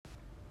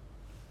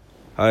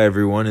Hi,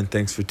 everyone, and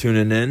thanks for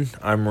tuning in.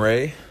 I'm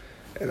Ray.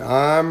 And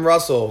I'm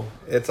Russell.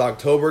 It's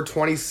October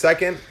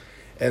 22nd,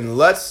 and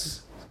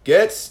let's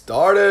get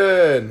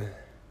started.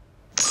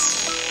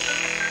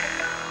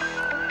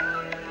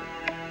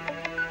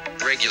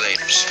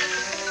 Regulators.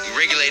 We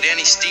regulate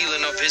any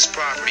stealing of his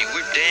property.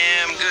 We're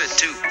damn good,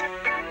 too.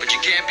 But you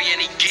can't be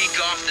any geek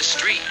off the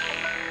street.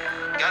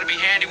 Gotta be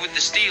handy with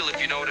the steel, if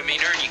you know what I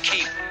mean. Earn your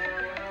keep.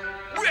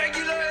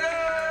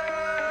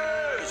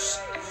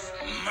 Regulators!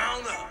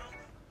 Mount up.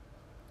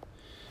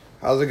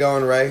 How's it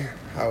going, Ray?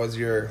 How was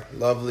your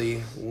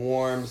lovely,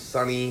 warm,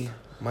 sunny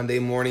Monday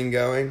morning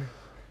going?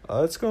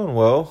 It's going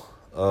well.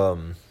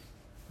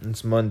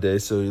 It's Monday,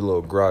 so you're a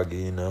little groggy,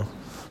 you know.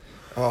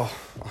 Oh,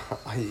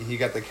 you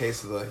got a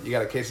case of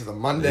the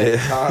Monday,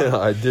 huh? Yeah,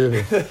 I do.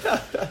 Did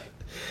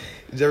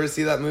you ever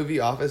see that movie,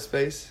 Office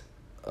Space?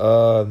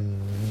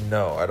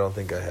 No, I don't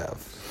think I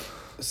have.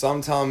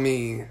 Some tell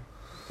me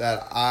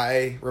that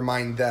I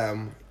remind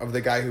them of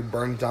the guy who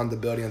burned down the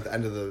building at the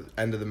end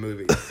of the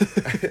movie.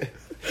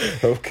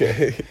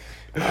 Okay.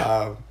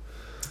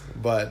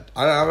 But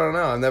I don't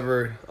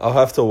know. I'll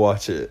have to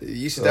watch it.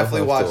 You should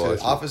definitely watch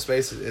it. Office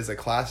Space is a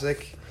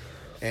classic,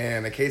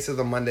 and A Case of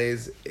the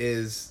Mondays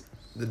is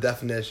the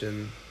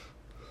definition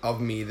of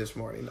me this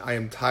morning. I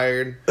am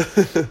tired.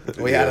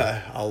 We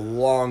had a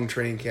long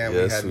training camp.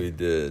 Yes, we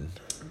did.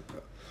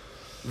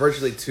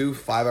 Virtually 2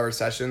 5-hour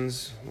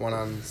sessions, one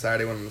on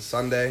Saturday, one on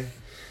Sunday.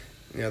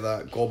 You know,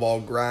 the goal ball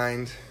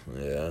grind.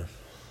 Yeah.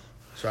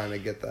 Trying to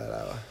get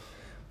that,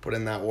 put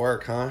in that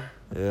work, huh?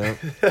 Yeah.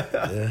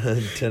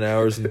 10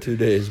 hours in 2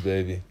 days,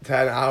 baby.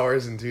 10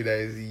 hours in 2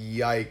 days.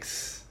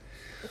 Yikes.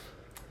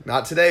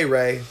 Not today,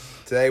 Ray.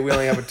 Today we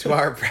only have a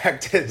 2-hour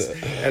practice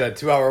and a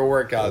 2-hour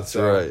workout. That's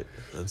right.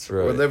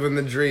 We're living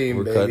the dream,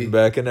 We're baby. cutting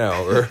back an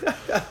hour.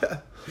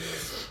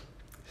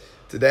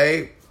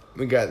 Today,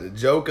 we got the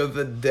joke of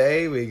the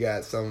day. We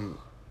got some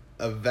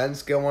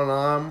events going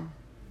on.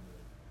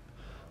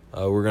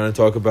 We're going to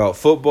talk about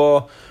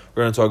football.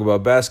 We're going to talk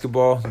about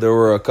basketball. There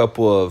were a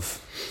couple of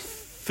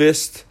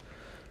fists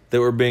that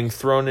were being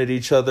thrown at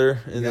each other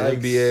in the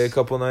NBA a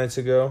couple nights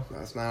ago.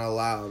 That's not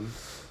allowed.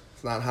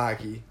 It's not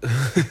hockey.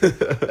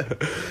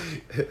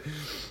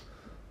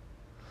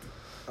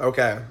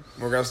 Okay,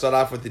 we're going to start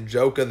off with the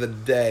joke of the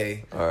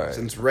day. All right.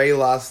 Since Ray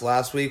lost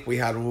last week, we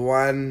had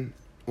one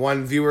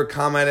viewer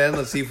comment in.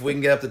 Let's see if we can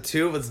get up to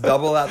 2. Let's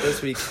double that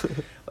this week.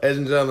 Ladies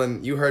and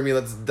gentlemen, you heard me.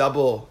 Let's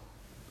double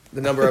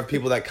the number of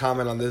people that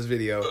comment on this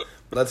video.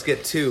 Let's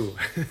get 2.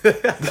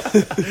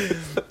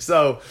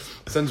 So,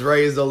 since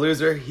Ray is the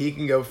loser, he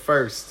can go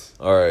first.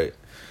 All right.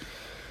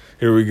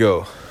 Here we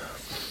go.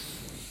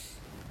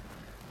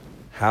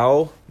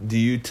 How do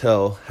you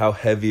tell how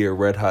heavy a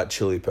red hot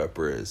chili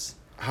pepper is?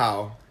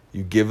 How?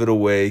 You give it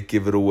away,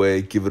 give it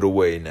away, give it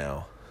away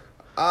now.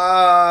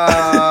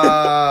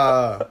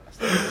 Ah!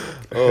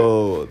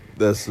 Oh,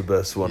 that's the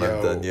best one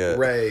I've done yet.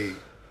 Ray,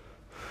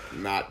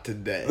 not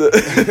today.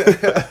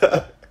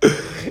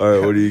 All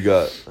right, what do you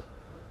got?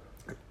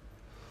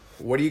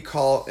 What do you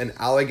call an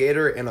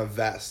alligator in a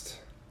vest?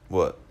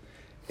 What?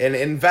 An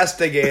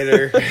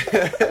investigator.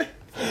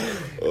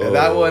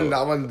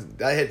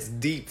 That hits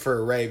deep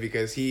for Ray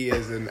because he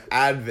is an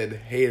avid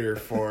hater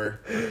for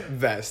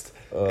vest.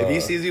 If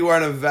he sees you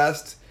wearing a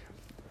vest,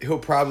 he'll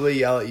probably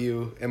yell at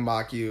you and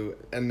mock you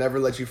and never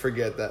let you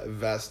forget that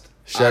vest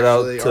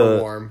are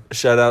warm.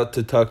 Shout out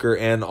to Tucker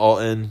and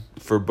Alton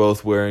for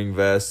both wearing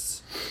vests.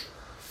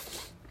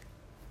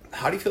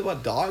 How do you feel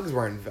about dogs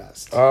wearing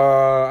vests?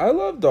 I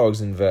love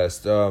dogs in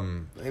vests. I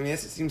mean, it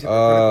seems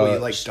hypocritical. You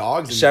like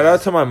dogs in Shout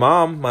vests. out to my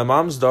mom. My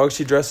mom's dog,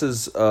 she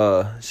dresses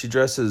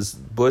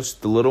Butch,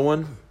 the little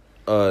one.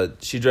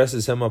 She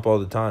dresses him up all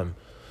the time.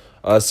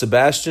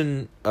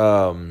 Sebastian,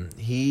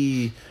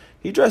 he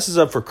dresses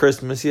up for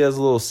Christmas. He has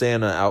a little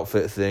Santa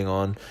outfit thing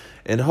on.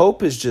 And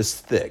Hope is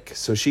just thick,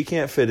 so she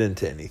can't fit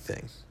into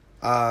anything.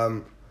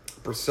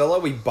 Priscilla,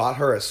 we bought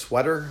her a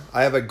sweater.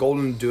 I have a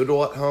golden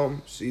doodle at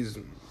home. She's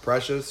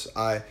precious.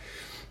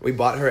 We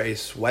bought her a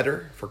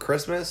sweater for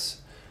Christmas.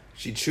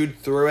 She chewed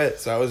through it,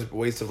 so it was a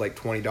waste of like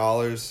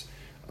 $20.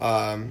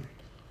 I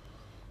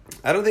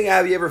don't think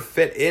Abby ever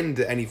fit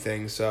into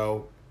anything,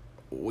 so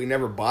we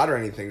never bought her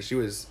anything. She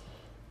was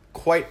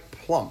quite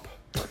plump.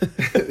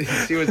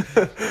 She was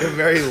a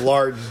very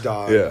large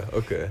dog. Yeah,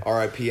 okay.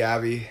 R.I.P.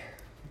 Abby.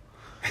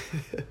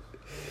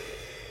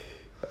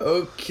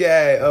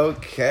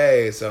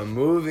 Okay. So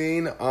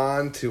moving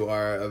on to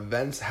our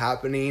events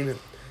happening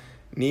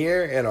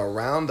near and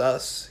around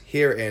us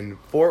here in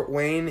Fort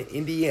Wayne,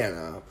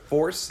 Indiana.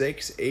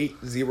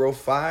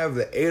 46805,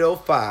 the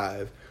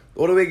 805.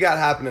 What do we got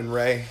happening,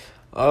 Ray?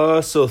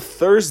 So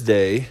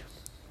Thursday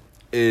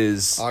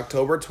is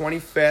October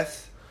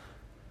 25th.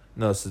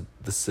 No, it's the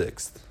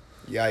 6th.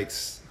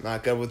 Yikes.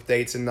 Not good with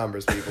dates and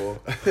numbers,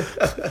 people.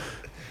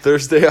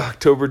 Thursday,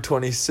 October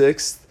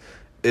 26th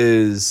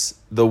is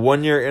the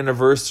 1-year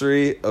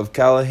anniversary of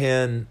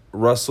Callahan,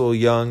 Russell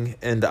Young,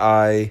 and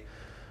I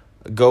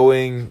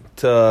going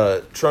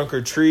to trunk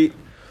or treat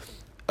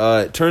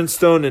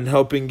Turnstone and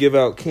helping give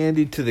out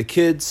candy to the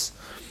kids.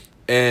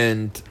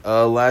 And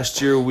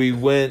last year we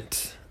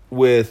went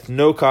with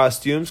no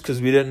costumes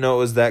because we didn't know it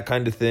was that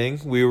kind of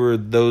thing. We were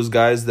those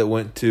guys that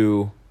went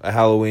to a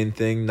Halloween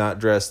thing not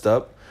dressed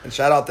up. And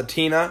shout out to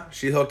Tina.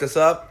 She hooked us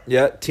up.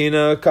 Yeah,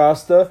 Tina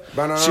Acosta.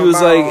 She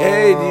was like,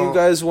 hey, do you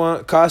guys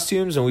want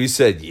costumes? And we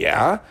said,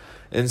 yeah.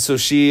 And so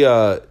she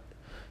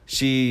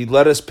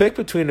let us pick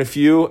between a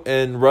few,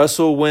 and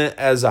Russell went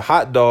as a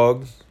hot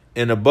dog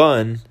in a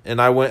bun, and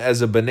I went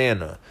as a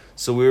banana.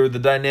 So we were the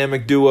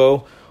dynamic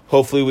duo.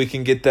 Hopefully we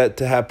can get that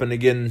to happen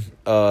again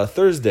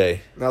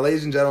Thursday. Now,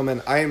 ladies and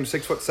gentlemen, I am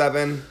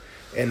 6'7",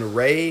 and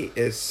Ray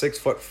is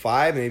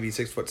 6'5", maybe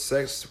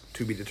 6'6",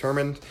 to be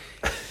determined.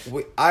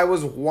 I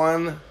was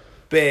one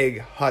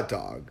big hot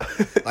dog.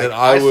 Like, And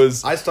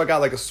I stuck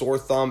out like a sore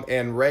thumb,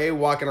 and Ray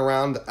walking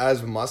around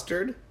as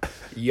mustard.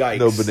 Yikes!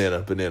 No,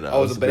 banana. Oh,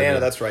 it was a banana.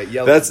 That's right.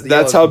 Yellow,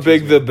 that's how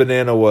big the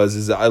banana was.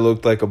 Is that I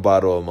looked like a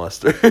bottle of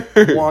mustard.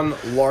 One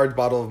large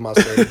bottle of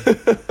mustard.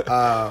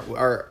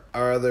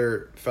 Our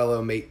other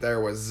fellow mate there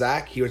was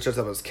Zach. He was dressed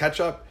up as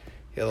ketchup.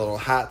 He had a little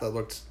hat that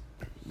looked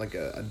like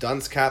a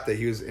dunce cap that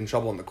he was in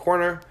trouble in the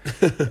corner.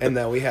 And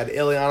then we had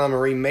Ileana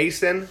Marie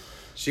Mason.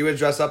 She was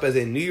dressed up as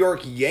a New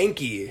York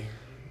Yankee.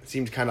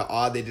 Seemed kind of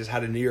odd. They just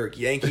had a New York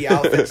Yankee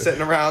outfit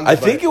sitting around. I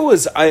think it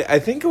was.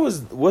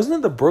 Wasn't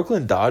it the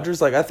Brooklyn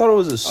Dodgers? Like I thought it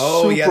was a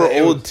super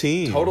old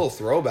team. Total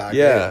throwback.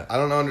 Yeah. I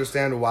don't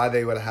understand why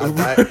they would have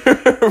that.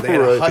 They had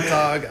a hot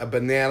dog, a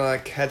banana,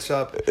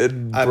 ketchup,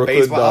 And a Brooklyn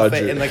baseball Dodger.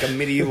 outfit, and like a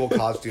medieval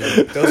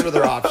costume. Those were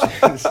their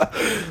options.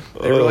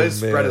 They really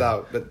spread it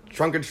out. But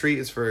Trunk or Treat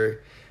is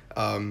for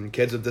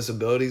kids with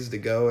disabilities to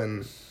go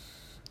and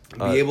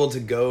be able to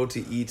go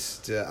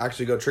to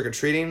actually go trick or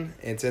treating.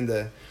 It's in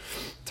the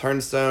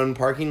Turnstone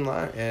parking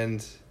lot,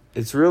 and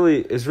it's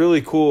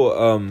really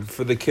cool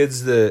for the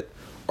kids that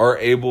are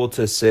able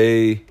to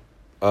say,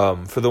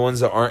 for the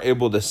ones that aren't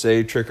able to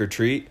say trick or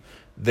treat.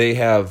 They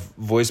have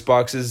voice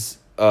boxes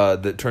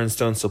that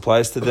Turnstone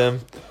supplies to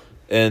them,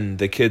 and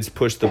the kids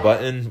push the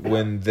button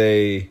when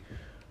they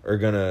are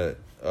gonna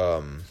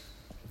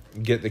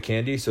get the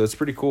candy. So it's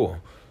pretty cool.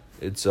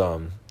 It's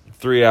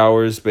 3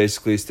 hours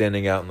basically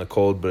standing out in the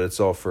cold, but it's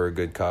all for a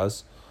good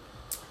cause.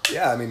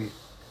 Yeah, I mean,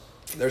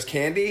 there's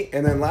candy,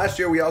 and then last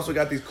year we also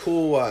got these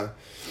cool.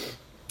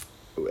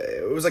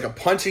 It was like a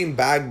punching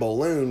bag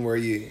balloon where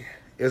it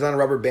was on a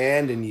rubber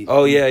band, and you.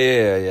 Oh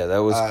yeah.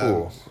 That was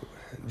cool.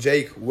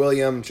 Jake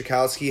William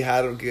Chakowski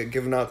had them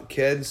given out to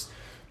kids.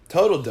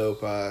 Total dope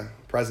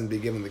present to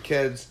be given the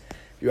kids.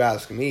 If you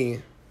ask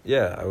me.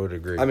 Yeah, I would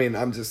agree. I mean,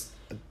 I'm just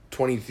a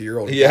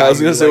 23-year-old. Yeah, I was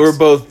gonna say we're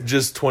both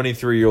just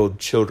 23-year-old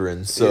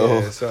children. So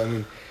yeah, so I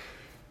mean,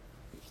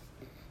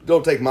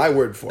 don't take my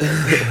word for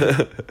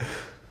it.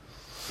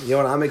 You know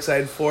what I'm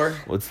excited for?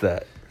 What's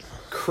that?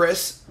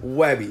 Chris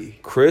Webby.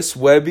 Chris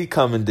Webby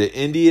coming to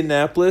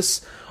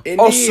Indianapolis.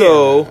 Indiana.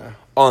 Also,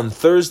 on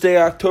Thursday,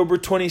 October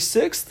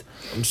 26th.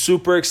 I'm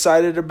super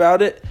excited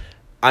about it.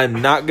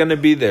 I'm not going to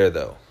be there,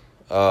 though.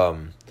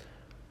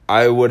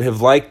 I would have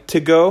liked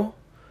to go,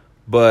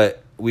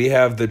 but we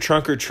have the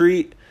Trunk or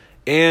Treat,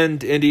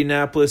 and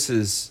Indianapolis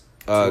is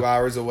 2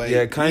 hours away.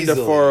 Yeah, kind of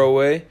far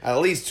away. At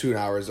least 2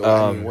 hours away.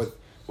 I mean,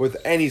 with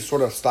any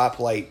sort of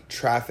stoplight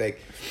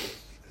traffic,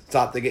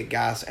 stop to get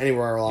gas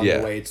anywhere along the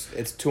way, it's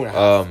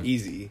 2.5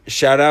 easy.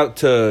 Shout out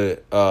to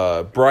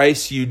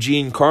Bryce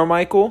Eugene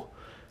Carmichael.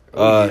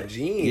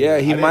 Eugene. Yeah,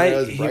 he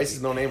might.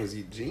 Bryce's no name was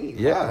Eugene.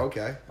 Yeah. Wow,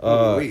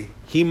 okay.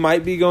 He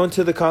might be going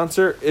to the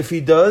concert. If he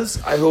does,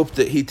 I hope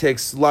that he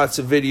takes lots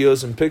of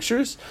videos and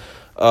pictures.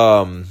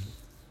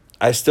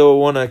 I still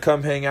want to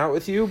come hang out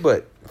with you,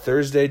 but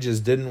Thursday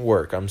just didn't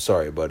work. I'm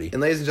sorry, buddy.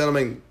 And ladies and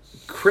gentlemen,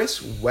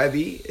 Chris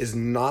Webby is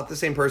not the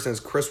same person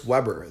as Chris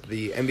Webber,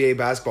 the NBA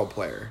basketball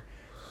player.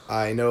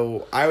 I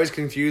know I was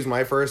confused when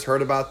I first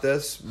heard about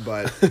this,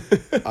 but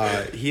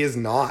he is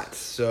not.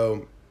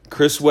 So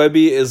Chris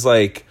Webby is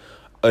like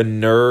a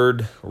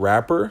nerd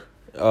rapper.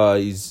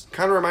 He's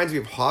kind of reminds me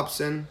of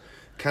Hobson.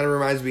 Kind of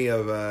reminds me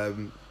of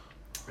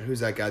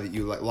who's that guy that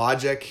you like?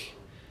 Logic.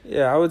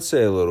 Yeah, I would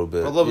say a little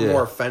bit. A little bit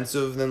more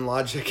offensive than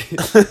Logic.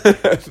 There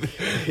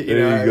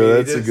you go.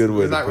 That's a good way to put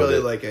it. He's not really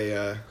like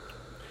a.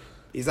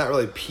 He's not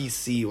really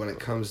PC when it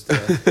comes to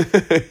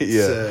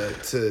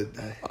to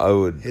I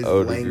would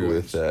language. agree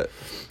with that.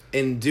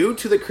 And due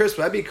to the Chris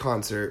Webby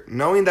concert,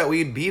 knowing that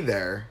we'd be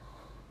there,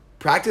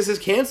 practice is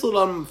canceled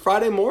on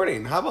Friday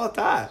morning. How about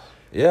that?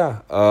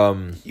 Yeah.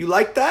 You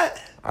like that?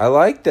 I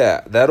like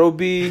that. That'll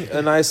be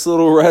a nice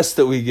little rest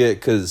that we get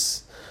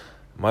because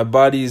my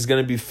body is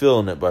going to be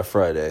feeling it by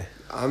Friday.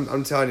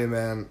 I'm telling you,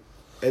 man.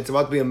 It's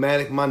about to be a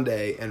manic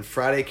Monday, and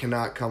Friday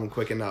cannot come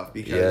quick enough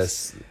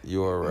because yes,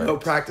 you are right. No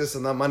practice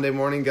on that Monday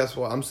morning. Guess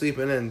what? I'm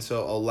sleeping in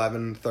until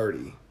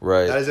 11:30.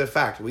 Right. That is a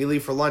fact. We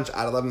leave for lunch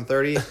at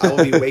 11:30. I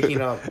will be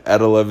waking up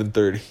at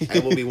 11:30. I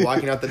will be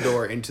walking out the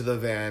door into the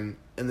van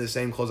in the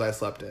same clothes I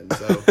slept in.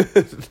 So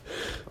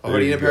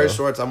already in a pair of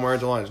shorts. I'm wearing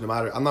to lunch. No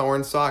matter. I'm not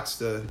wearing socks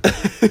to.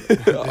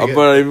 I'm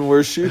not even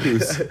wear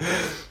shoes.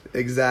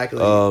 Exactly.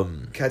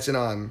 Catching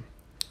on.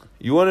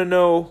 You want to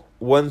know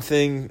one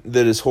thing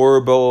that is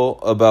horrible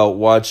about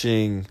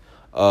watching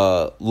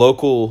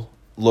local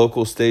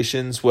local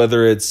stations,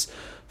 whether it's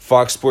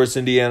Fox Sports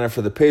Indiana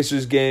for the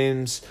Pacers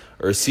games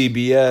or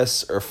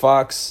CBS or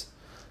Fox.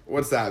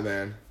 What's that,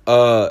 man?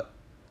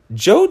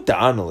 Joe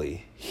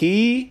Donnelly.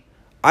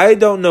 I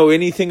don't know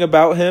anything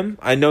about him.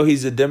 I know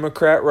he's a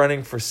Democrat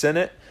running for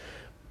Senate,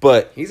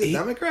 but He's a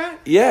Democrat?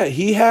 Yeah,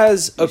 he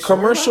has a sure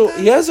commercial. about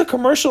that? He has a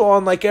commercial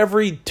on like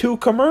every 2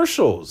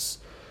 commercials.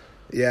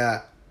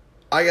 Yeah.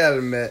 I gotta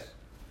admit,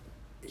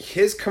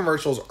 his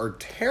commercials are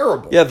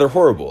terrible. Yeah, they're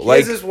horrible.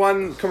 There's this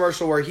one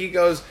commercial where he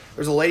goes,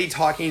 there's a lady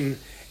talking,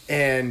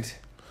 and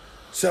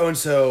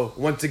so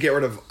wants to get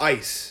rid of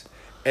ICE.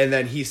 And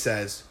then he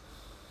says,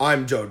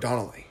 I'm Joe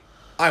Donnelly.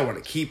 I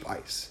want to keep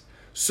ICE.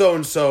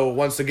 So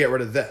wants to get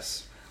rid of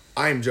this.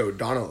 I'm Joe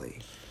Donnelly.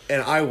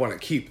 And I want to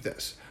keep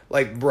this.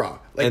 Like, bruh.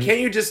 Like, can't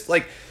you just,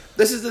 like,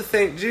 this is the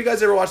thing. Did you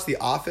guys ever watch The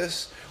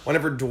Office?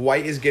 Whenever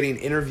Dwight is getting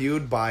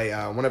interviewed by,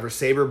 whenever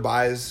Saber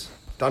buys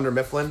Dunder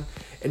Mifflin,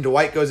 and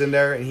Dwight goes in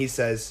there and he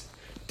says,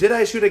 did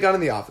I shoot a gun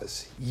in the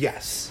office?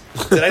 Yes.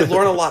 Did I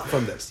learn a lot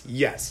from this?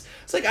 Yes.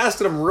 It's like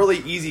asking him really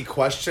easy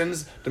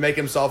questions to make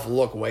himself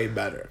look way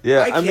better.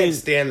 Yeah, I can't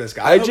stand this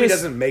guy. I hope he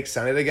doesn't make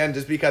Senate again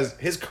just because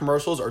his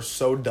commercials are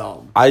so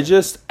dumb. I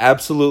just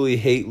absolutely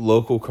hate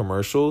local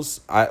commercials.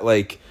 I'll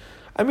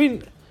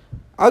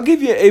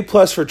give you an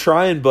A+ for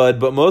trying, bud,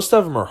 but most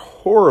of them are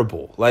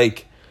horrible.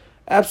 Like,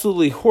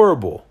 absolutely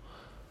horrible.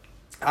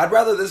 I'd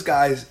rather this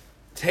guy's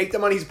take the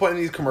money he's putting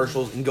in these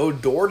commercials and go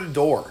door to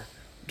door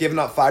giving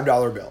out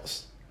 $5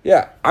 bills.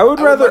 Yeah, I would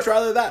much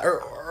rather that.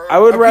 Or I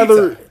would a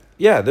rather. pizza.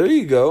 Yeah, there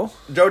you go.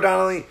 Joe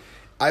Donnelly,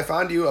 I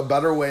found you a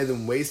better way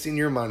than wasting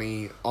your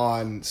money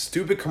on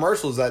stupid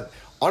commercials that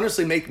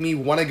honestly make me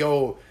want to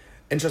go.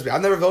 And trust me,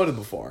 I've never voted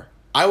before.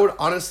 I would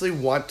honestly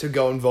want to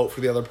go and vote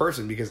for the other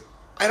person because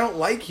I don't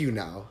like you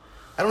now.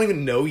 I don't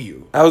even know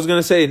you. I was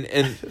gonna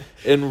say,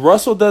 and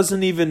Russell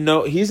doesn't even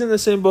know. He's in the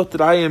same boat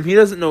that I am. He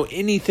doesn't know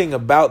anything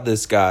about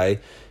this guy,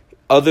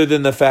 other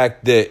than the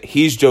fact that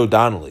he's Joe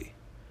Donnelly,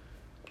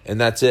 and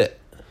that's it.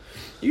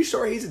 You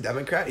sure he's a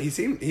Democrat? He's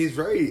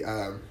very.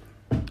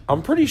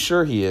 I'm pretty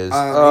sure he is.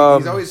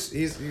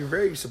 He's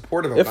very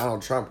supportive of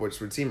Donald Trump, which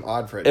would seem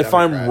odd for a If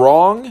Democrat. I'm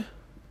wrong,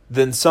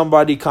 then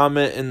somebody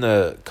comment in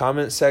the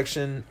comment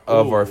section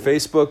of our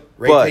Facebook.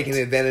 Ray taking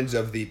advantage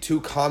of the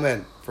 2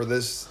 comment for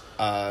this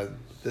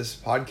this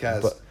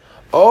podcast.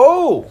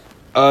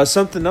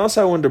 Something else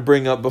I wanted to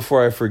bring up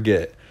before I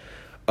forget.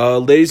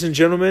 Ladies and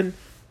gentlemen,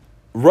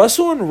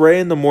 Russell and Ray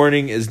in the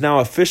Morning is now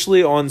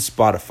officially on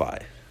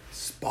Spotify.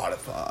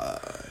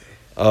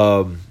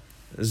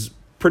 It's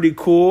pretty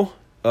cool.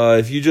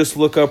 If you just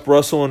look up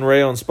Russell and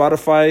Ray on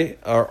Spotify,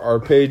 our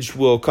page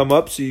will come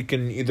up, so you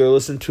can either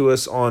listen to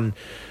us on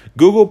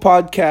Google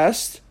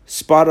Podcast,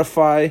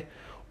 Spotify,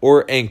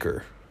 or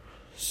Anchor.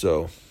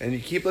 And you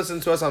keep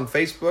listening to us on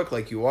Facebook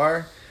like you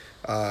are.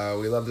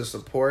 We love the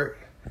support.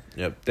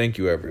 Yep. Thank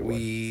you, everyone.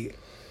 We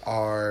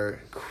are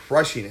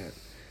crushing it.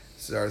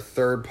 This is our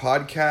 3rd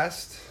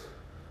podcast.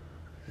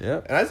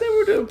 Yep. And I think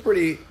we're doing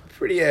pretty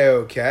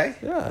okay.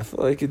 Yeah, I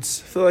feel like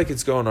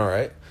it's going all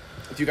right.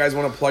 If you guys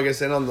want to plug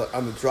us in on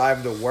the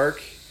drive to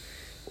work,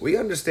 we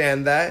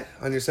understand that.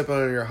 On your sipping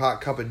on your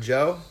hot cup of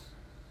Joe,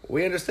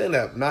 we understand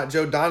that. Not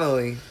Joe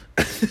Donnelly.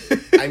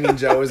 I mean,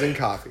 Joe is in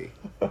coffee.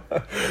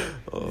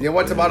 You know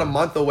what's about a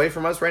month away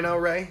from us right now,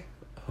 Ray?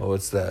 Oh,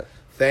 what's that?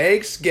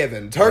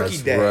 Thanksgiving,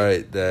 Turkey Day.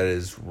 Right, that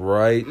is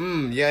right.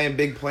 Yeah, and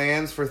big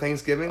plans for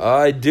Thanksgiving?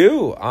 I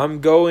do.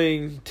 I'm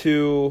going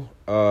to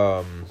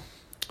my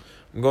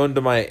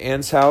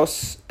aunt's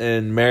house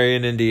in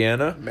Marion,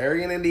 Indiana.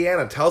 Marion,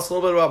 Indiana. Tell us a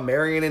little bit about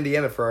Marion,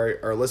 Indiana for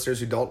our listeners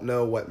who don't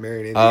know what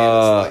Marion,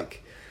 Indiana is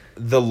like.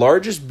 The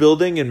largest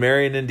building in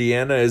Marion,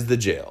 Indiana is the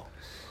jail.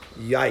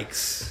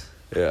 Yikes.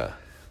 Yeah.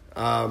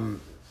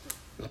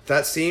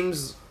 That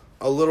seems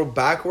a little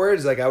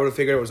backwards. Like, I would have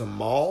figured it was a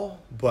mall,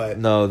 but...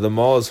 No, the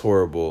mall is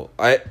horrible.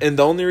 And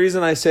the only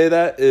reason I say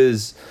that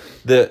is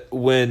that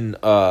when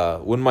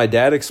my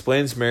dad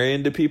explains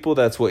Marion to people,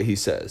 that's what he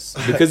says.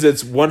 Because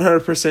it's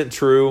 100%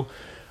 true.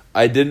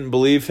 I didn't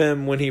believe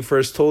him when he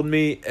first told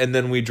me, and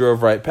then we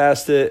drove right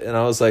past it, and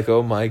I was like,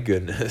 oh my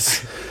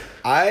goodness.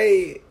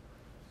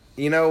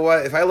 You know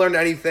what? If I learned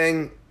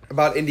anything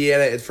about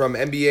Indiana, it's from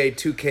NBA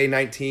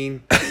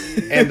 2K19,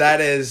 and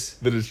that is...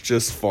 That it's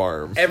just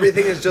farm.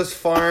 Everything is just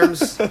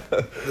farms.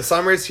 The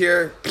summer's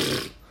here.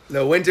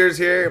 The winter's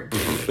here.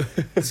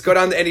 Let's go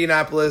down to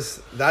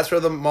Indianapolis. That's where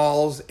the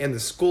malls and the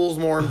schools,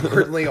 more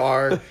importantly,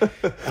 are.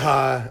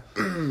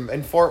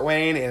 In Fort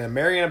Wayne and in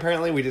Marion,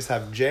 apparently, we just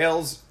have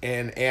jails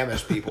and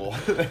Amish people.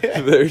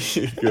 There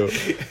you go.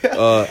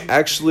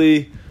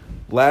 Actually,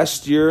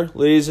 last year,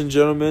 ladies and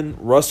gentlemen,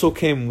 Russell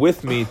came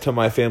with me to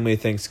my family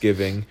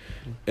Thanksgiving,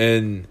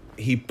 and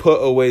he put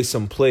away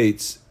some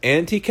plates,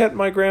 and he kept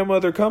my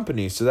grandmother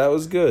company, so that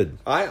was good.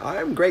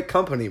 I'm great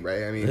company,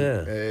 Ray. I mean,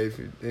 yeah.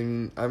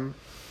 I'm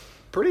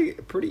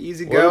pretty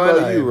easy going. What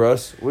about you,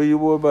 Russ? What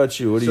about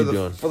you? What are you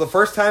doing? For the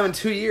first time in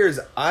 2 years,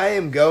 I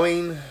am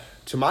going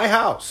to my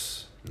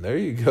house. There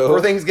you go.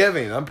 For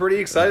Thanksgiving. I'm pretty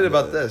excited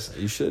about this.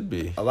 You should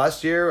be.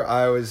 Last year,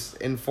 I was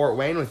in Fort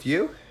Wayne with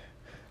you.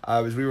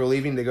 as we were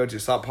leaving to go to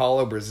Sao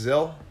Paulo,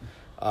 Brazil,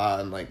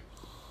 and like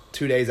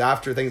 2 days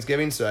after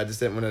Thanksgiving. So I just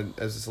didn't want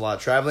to. It was just a lot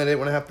of traveling I didn't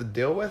want to have to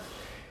deal with.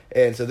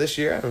 And so this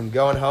year I'm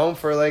going home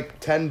for like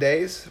 10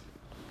 days.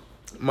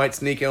 Might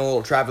sneak in a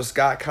little Travis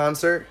Scott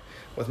concert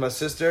with my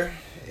sister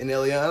in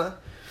Ileana.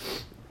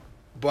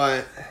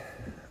 But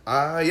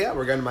yeah,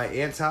 we're going to my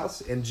aunt's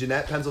house in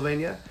Jeanette,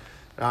 Pennsylvania.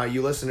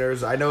 You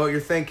listeners, I know what you're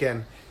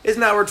thinking.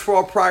 Isn't that where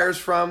Terrell Pryor's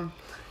from?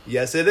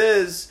 Yes, it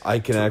is. I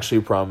can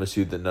actually promise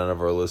you that none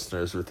of our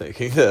listeners were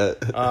thinking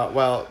that.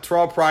 Well,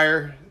 Terrell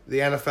Pryor, the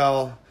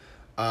NFL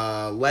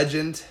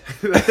legend.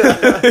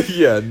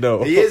 Yeah,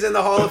 no. He is in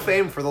the Hall of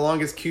Fame for the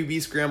longest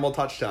QB scramble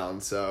touchdown.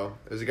 So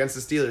it was against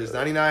the Steelers.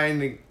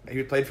 99.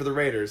 He played for the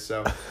Raiders.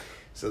 So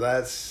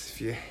that's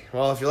if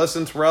you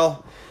listen,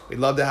 Terrell, we'd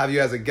love to have you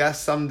as a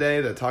guest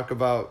someday to talk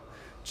about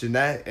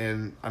Jeanette.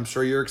 And I'm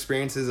sure your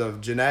experiences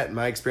of Jeanette and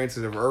my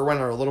experiences of Irwin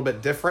are a little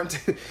bit different,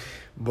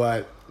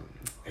 but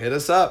hit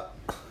us up.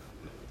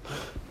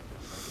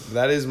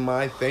 That is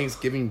my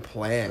Thanksgiving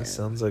plan. That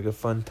sounds like a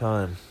fun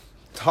time.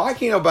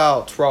 Talking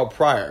about Terrell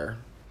Pryor,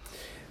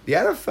 the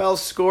NFL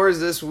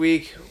scores this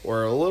week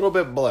were a little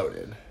bit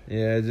bloated.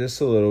 Yeah, just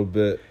a little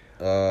bit.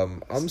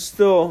 I'm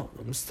still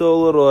a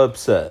little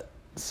upset.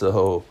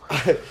 So,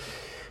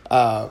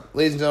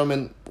 ladies and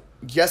gentlemen,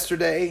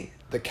 yesterday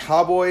the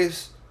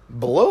Cowboys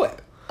blew it.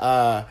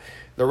 The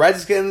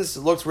Redskins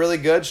looked really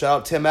good.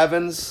 Shout out Tim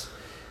Evans.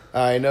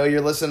 I know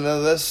you're listening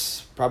to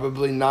this.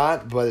 Probably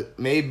not, but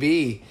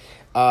maybe.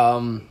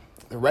 The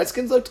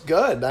Redskins looked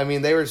good. I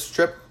mean, they were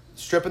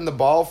stripping the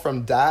ball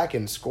from Dak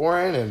and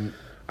scoring. And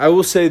I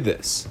will say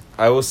this.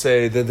 I will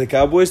say that the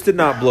Cowboys did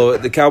not blow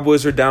it. The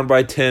Cowboys are down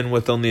by 10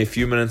 with only a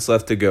few minutes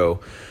left to go.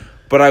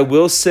 But I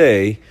will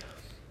say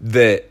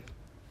that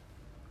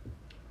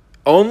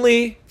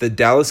only the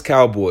Dallas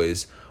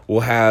Cowboys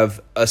will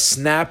have a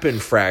snap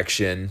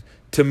infraction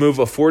to move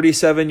a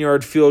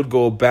 47-yard field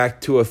goal back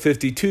to a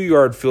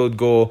 52-yard field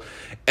goal.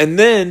 And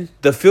then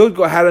the field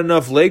goal had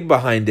enough leg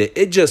behind it.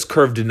 It just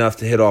curved enough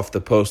to hit off the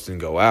post and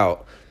go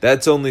out.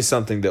 That's only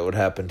something that would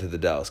happen to the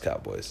Dallas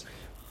Cowboys.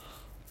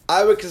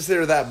 I would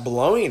consider that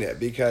blowing it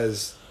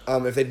because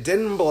if they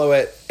didn't blow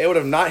it, it would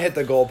have not hit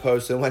the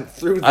goalpost and went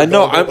through the I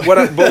know, goal.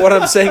 but what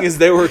I'm saying is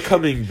they were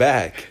coming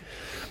back.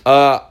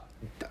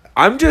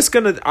 I'm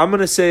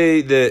gonna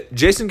say that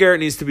Jason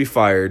Garrett needs to be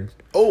fired.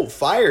 Oh,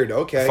 fired.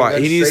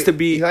 Okay. He needs to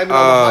be. He's not even on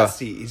the hot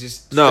seat. He's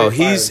just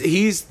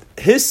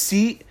his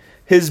seat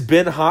has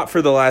been hot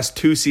for the last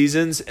 2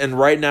 seasons, and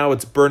right now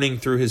it's burning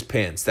through his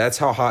pants. That's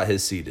how hot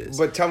his seat is.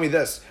 But tell me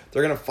this: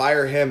 they're gonna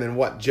fire him, and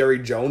what? Jerry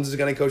Jones is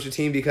gonna coach the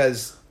team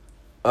because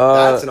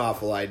that's an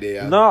awful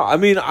idea. No, I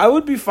mean I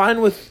would be fine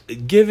with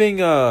giving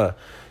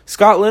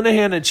Scott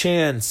Linehan a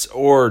chance,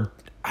 or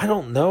I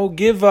don't know,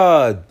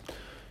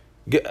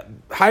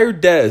 hire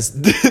Dez.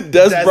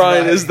 Dez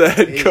Bryant is the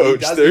head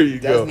coach. There you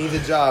go. Dez needs a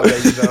job,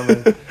 ladies and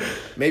gentlemen.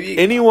 Maybe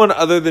anyone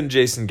other than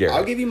Jason Garrett.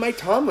 I'll give you Mike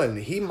Tomlin.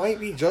 He might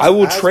be just. I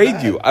will as trade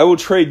bad. you. I will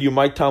trade you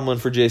Mike Tomlin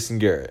for Jason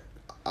Garrett.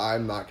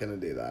 I'm not gonna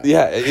do that.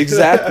 Yeah,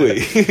 exactly.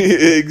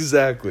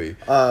 Exactly.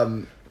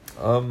 You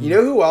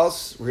know who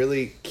else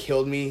really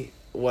killed me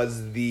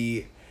was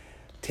the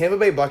Tampa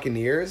Bay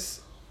Buccaneers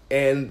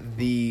and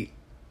the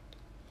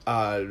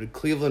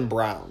Cleveland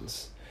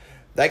Browns.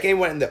 That game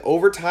went into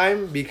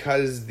overtime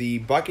because the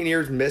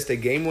Buccaneers missed a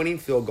game-winning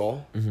field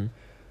goal. Mm-hmm.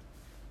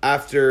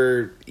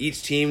 After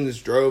each team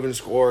just drove and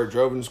scored,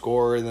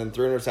 and then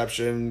threw an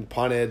interception,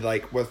 punted,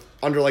 with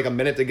under a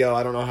minute to go.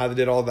 I don't know how they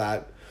did all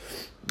that.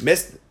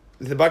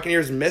 The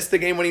Buccaneers missed the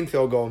game-winning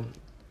field goal.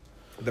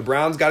 The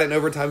Browns got it in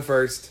overtime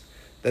first.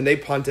 Then they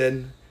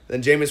punted.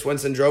 Then Jameis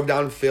Winston drove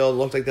downfield.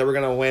 Looked like they were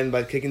going to win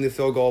by kicking the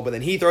field goal. But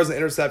then he throws an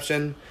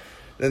interception.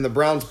 Then the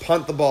Browns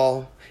punt the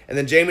ball. And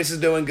then Jameis is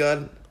doing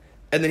good.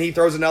 And then he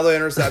throws another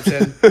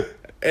interception.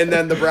 And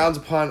then the Browns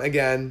punt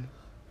again.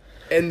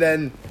 And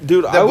then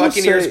the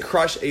Buccaneers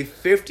crush a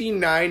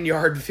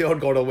 59-yard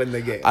field goal to win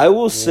the game. I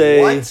will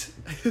say, what?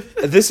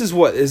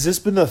 Has this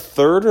been the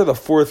 3rd or the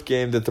 4th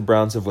game that the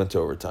Browns have went to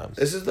overtime?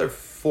 This is their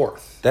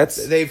 4th.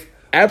 They've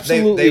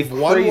absolutely they've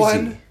won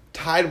 1,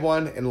 tied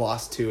 1, and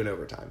lost 2 in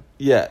overtime.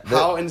 Yeah,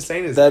 how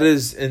insane is that? That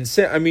is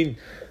insane. I mean,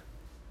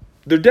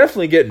 they're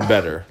definitely getting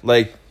better.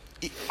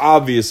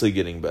 Obviously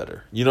getting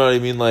better. You know what I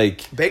mean?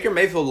 Baker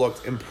Mayfield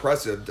looked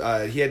impressive.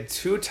 He had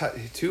two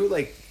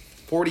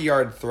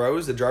 40-yard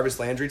throws to Jarvis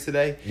Landry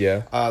today.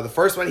 Yeah. The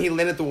first one, he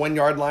landed at the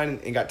 1-yard line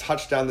and got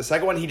touchdown. The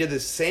second one, he did the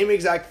same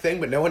exact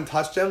thing, but no one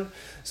touched him.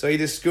 So he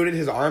just scooted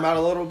his arm out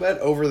a little bit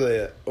over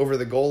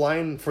the goal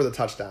line for the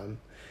touchdown.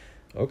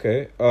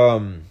 Okay.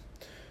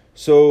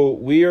 So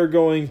we are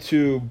going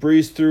to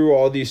breeze through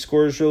all these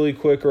scores really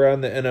quick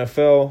around the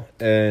NFL.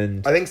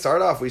 And I think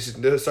we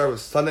should start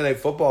with Sunday Night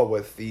Football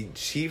with the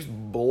Chiefs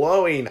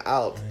blowing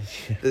out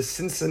the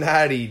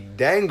Cincinnati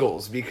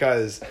Bengals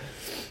because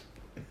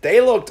they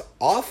looked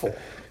awful.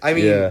 I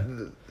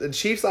mean, the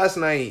Chiefs last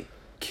night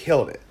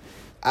killed it.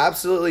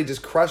 Absolutely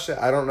just crushed it.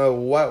 I don't know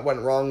what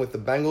went wrong with the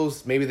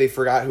Bengals. Maybe they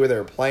forgot who they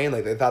were playing.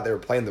 They thought they were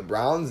playing the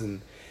Browns,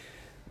 and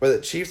Where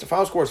the Chiefs, the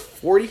final score is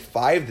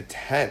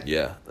 45-10.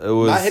 Yeah, it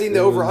was not hitting the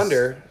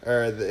over-under,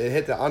 or it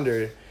hit the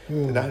under,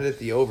 did not hit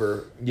the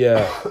over.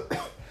 Yeah.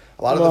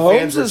 A lot of the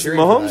fans were cheering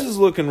for Mahomes that. is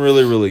looking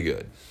really, really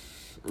good.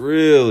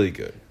 Really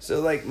good.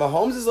 So, like,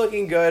 Mahomes is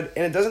looking good,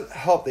 and it doesn't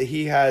help that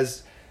he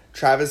has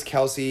Travis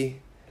Kelce,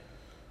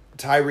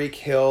 Tyreek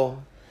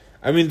Hill.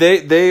 I mean,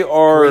 they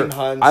are. Kareem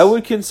Hunt. I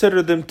would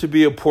consider them to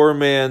be a poor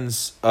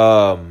man's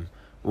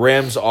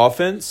Rams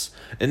offense,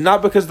 and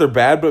not because they're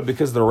bad, but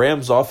because the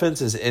Rams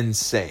offense is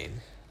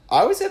insane.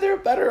 I would say they're a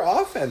better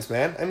offense,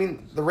 man. I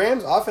mean, the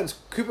Rams offense,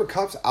 Cooper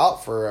Kupp's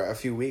out for a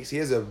few weeks. He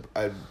has a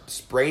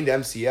sprained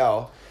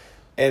MCL.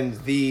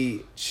 And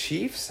the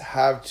Chiefs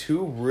have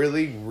two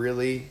really,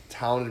 really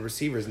talented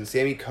receivers. And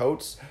Sammy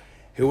Coates,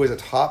 who was a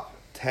top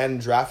 10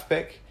 draft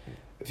pick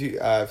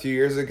a few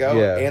years ago.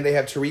 Yeah. And they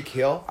have Tyreek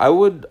Hill. I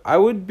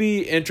would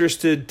be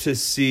interested to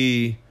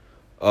see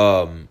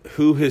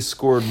who has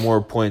scored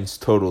more points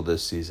total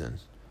this season.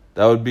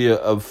 That would be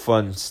a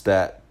fun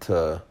stat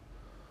to...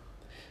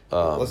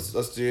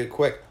 Let's do it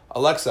quick.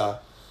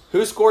 Alexa,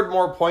 who scored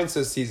more points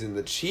this season,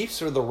 the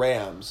Chiefs or the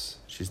Rams?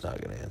 She's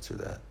not going to answer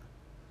that.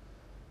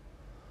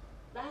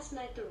 Last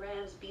night the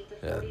Rams beat the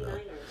 49ers. No.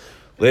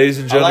 Ladies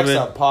and gentlemen,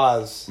 Alexa,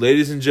 pause.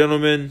 Ladies and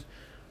gentlemen,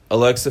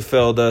 Alexa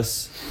failed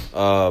us.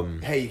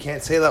 Hey, you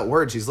can't say that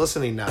word. She's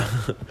listening now.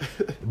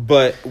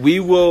 But we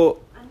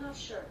will I'm not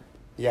sure.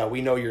 Yeah, we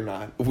know you're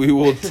not. we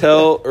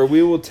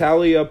will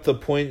tally up the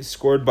points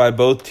scored by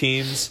both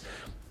teams,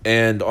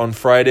 and on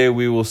Friday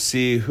we will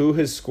see who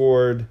has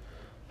scored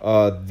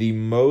the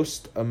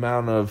most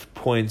amount of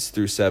points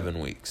through 7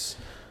 weeks.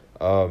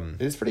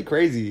 It's pretty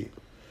crazy.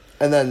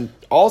 And then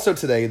also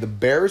today, the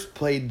Bears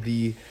played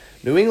the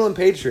New England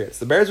Patriots.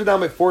 The Bears were down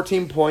by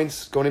 14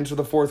 points going into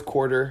the fourth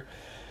quarter.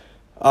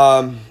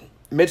 Mitchell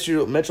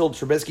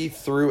Trubisky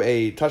threw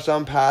a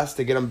touchdown pass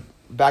to get them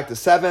back to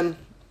 7.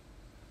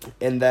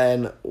 And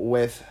then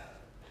with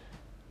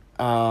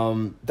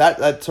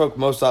that took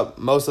most of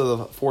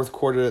the fourth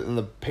quarter, and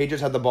the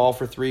Patriots had the ball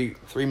for three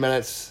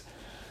minutes,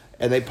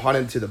 and they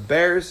punted to the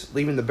Bears,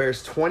 leaving the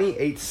Bears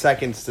 28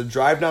 seconds to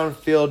drive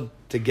downfield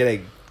to get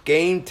a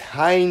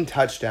game-tying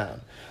touchdown.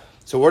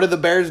 So what did the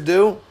Bears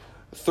do?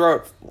 Throw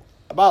it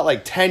about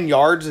like 10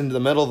 yards into the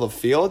middle of the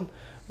field.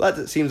 Well,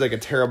 that seems like a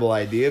terrible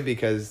idea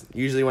because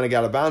usually when it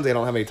got out of bounds, they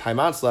don't have any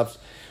timeouts left.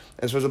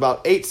 And so there's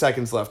about 8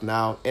 seconds left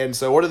now. And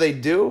so what do they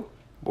do?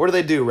 What do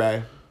they do,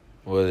 Ray?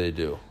 What do they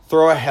do?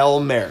 Throw a Hail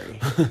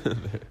Mary.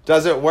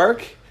 Does it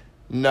work?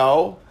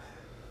 No.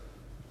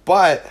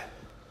 But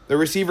the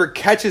receiver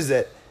catches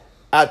it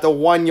at the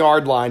 1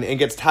 yard line and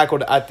gets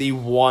tackled at the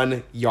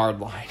 1 yard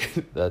line.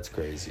 That's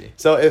crazy.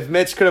 So if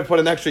Mitch could have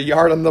put an extra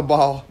yard on the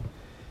ball,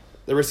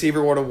 the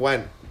receiver would have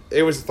went.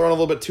 It was thrown a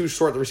little bit too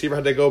short. The receiver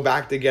had to go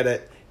back to get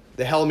it.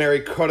 The Hail Mary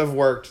could have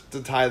worked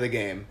to tie the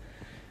game.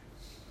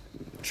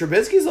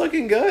 Trubisky's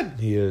looking good.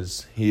 He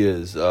is.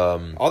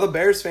 All the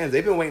Bears fans,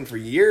 they've been waiting for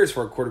years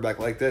for a quarterback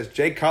like this.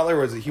 Jay Cutler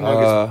was a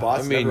humongous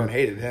bust. Everyone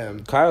hated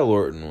him. Kyle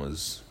Orton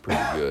was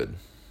pretty good.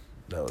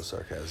 That was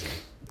sarcasm.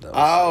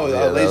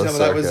 Ladies and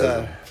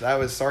gentlemen, that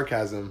was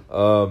sarcasm.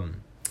 So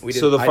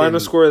the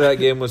final score of that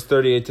game was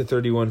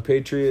 38-31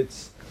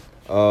 Patriots.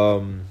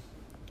 The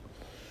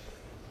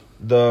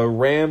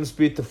Rams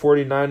beat the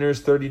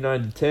 49ers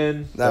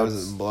 39-10. That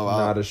was a blowout.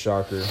 Not a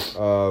shocker.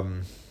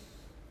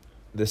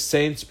 The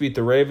Saints beat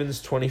the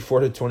Ravens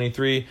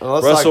 24-23.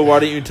 Russell, why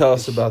don't you tell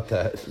us about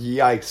that?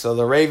 Yikes. So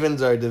the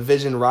Ravens are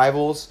division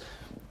rivals,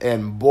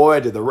 and boy,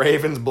 did the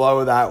Ravens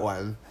blow that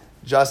one.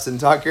 Justin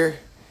Tucker,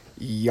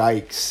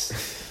 yikes.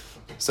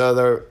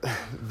 So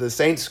the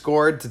Saints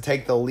scored to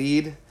take the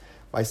lead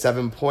by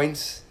 7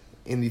 points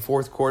in the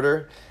fourth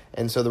quarter.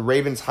 And so the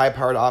Ravens'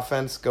 high-powered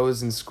offense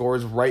goes and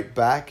scores right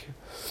back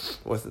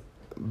with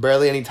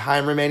barely any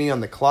time remaining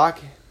on the clock.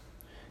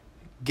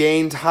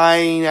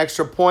 Game-tying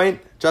extra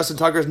point. Justin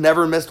Tucker's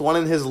never missed one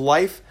in his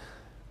life.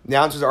 The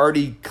announcers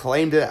already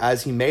claimed it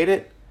as he made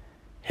it.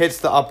 Hits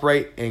the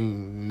upright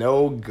and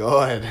no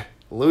good.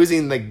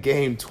 Losing the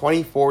game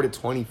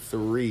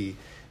 24-23.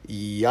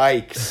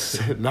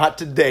 Yikes. Not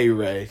today,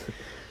 Ray.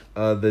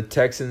 The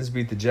Texans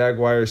beat the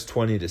Jaguars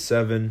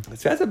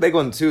 20-7. That's a big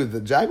one, too.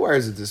 The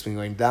Jaguars have just been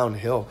going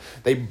downhill.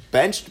 They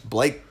benched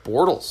Blake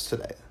Bortles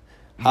today.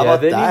 How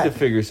about they that? need to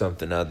figure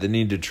something out. They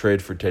need to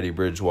trade for Teddy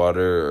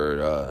Bridgewater,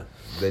 or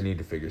they need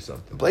to figure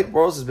something Blake out.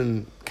 Bortles has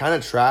been kind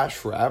of trash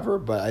forever,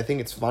 but I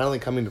think it's finally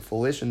coming to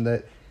fruition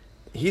that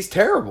he's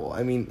terrible.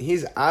 I mean,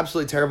 he's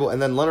absolutely terrible.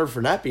 And then Leonard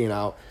Fournette being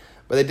out.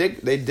 But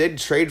they did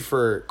trade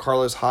for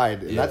Carlos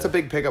Hyde, and that's a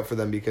big pickup for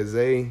them because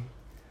they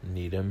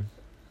need him.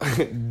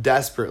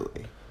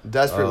 desperately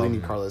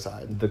need Carlos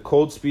Hyde. The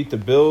Colts beat the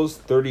Bills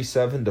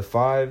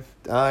 37-5.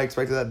 I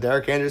expected that.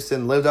 Derek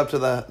Anderson lived up to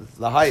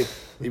the hype.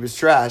 He was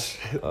trash.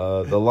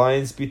 The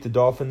Lions beat the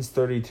Dolphins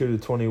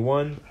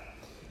 32-21.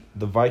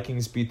 The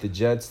Vikings beat the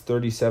Jets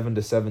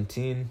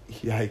 37-17.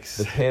 Yikes.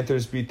 The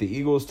Panthers beat the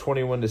Eagles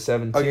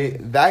 21-17. Okay,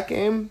 that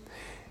game,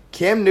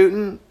 Cam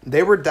Newton,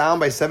 they were down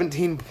by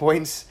 17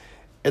 points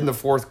in the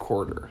fourth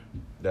quarter.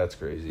 That's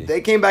crazy.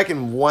 They came back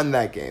and won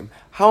that game.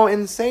 How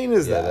insane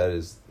is that?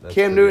 That's Cam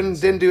pretty Newton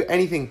insane. didn't do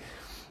anything.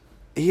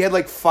 He had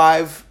like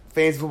 5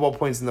 fantasy football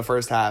points in the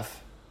first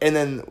half. And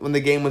then when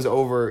the game was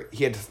over,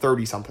 he had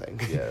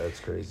 30-something. Yeah, that's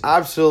crazy.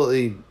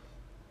 Absolutely.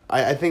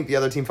 I think the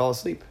other team fell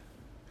asleep.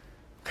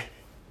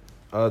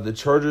 The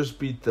Chargers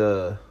beat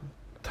the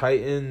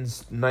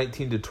Titans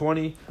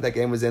 19-20. That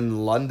game was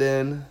in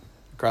London,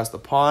 across the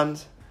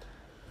pond.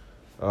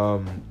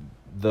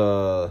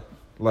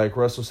 Like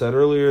Russell said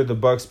earlier, the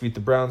Bucks beat the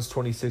Browns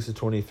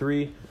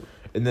 26-23.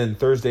 And then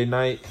Thursday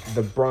night,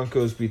 the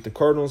Broncos beat the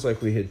Cardinals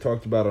like we had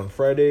talked about on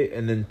Friday.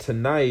 And then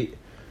tonight,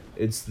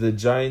 it's the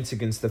Giants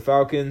against the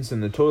Falcons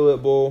in the Toilet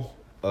Bowl.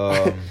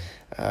 I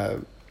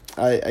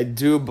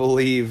do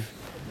believe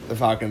the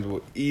Falcons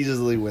will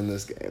easily win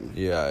this game.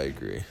 Yeah, I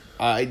agree.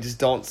 I just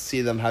don't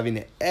see them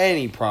having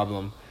any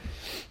problem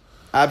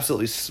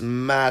absolutely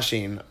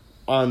smashing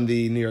on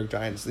the New York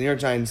Giants. The New York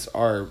Giants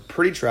are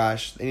pretty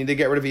trash. They need to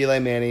get rid of Eli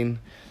Manning.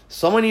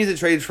 Someone needs to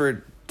trade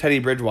for Teddy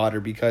Bridgewater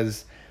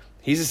because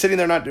he's just sitting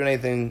there not doing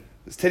anything.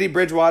 It's Teddy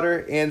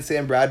Bridgewater and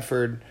Sam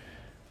Bradford.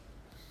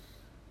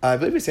 I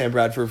believe it's Sam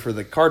Bradford for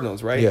the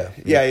Cardinals, right?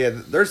 Yeah.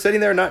 They're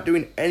sitting there not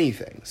doing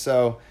anything.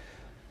 So,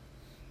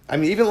 I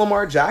mean, even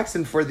Lamar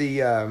Jackson for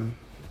the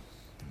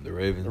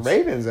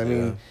Ravens.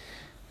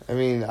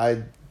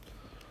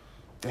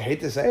 I hate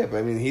to say it, but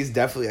I mean, he's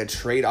definitely a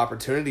trade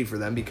opportunity for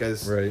them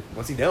because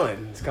what's he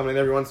doing? He's coming in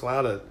every once in a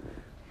while to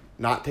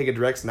not take a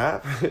direct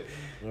snap.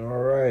 All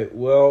right.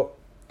 Well,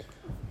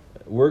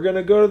 we're going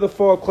to go to the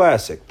Fall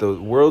Classic. The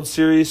World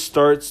Series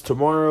starts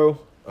tomorrow.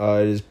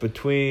 It is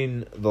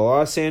between the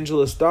Los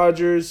Angeles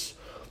Dodgers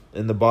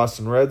and the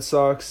Boston Red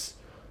Sox.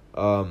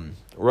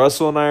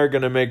 Russell and I are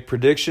going to make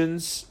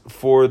predictions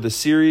for the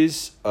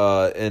series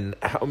and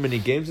how many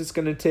games it's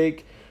going to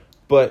take.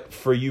 But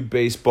for you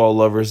baseball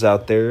lovers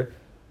out there,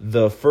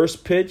 the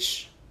first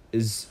pitch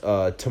is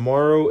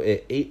tomorrow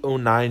at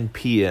 8:09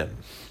 p.m.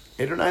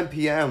 8:09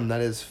 p.m. That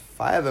is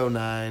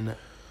 5:09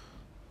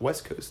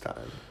 West Coast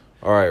time.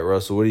 All right,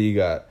 Russell, what do you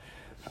got?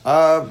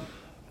 I'm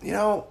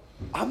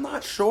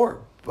not sure,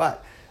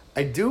 but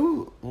I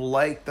do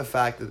like the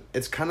fact that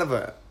it's kind of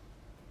a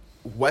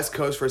West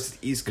Coast versus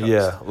East Coast.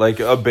 Yeah, like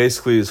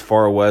basically as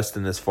far west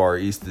and as far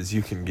east as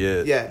you can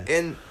get. Yeah,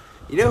 and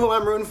you know who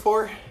I'm rooting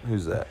for?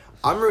 Who's that?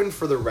 I'm rooting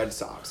for the Red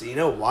Sox. You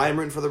know why I'm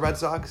rooting for the Red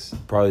Sox?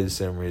 Probably the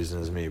same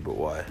reason as me, but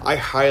why? I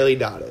highly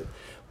doubt it.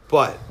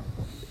 But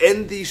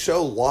in the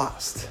show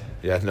Lost,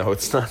 Yeah, no,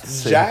 it's not the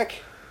same. Jack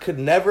could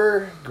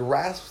never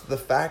grasp the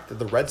fact that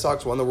the Red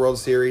Sox won the World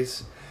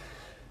Series.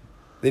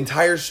 The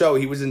entire show,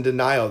 he was in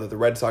denial that the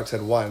Red Sox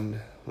had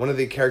won. One of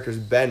the characters,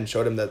 Ben,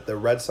 showed him that the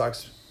Red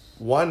Sox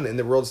won in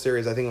the World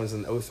Series. I think it was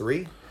in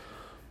 2003.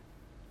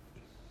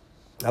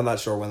 I'm not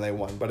sure when they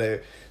won,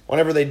 but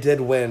whenever they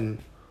did win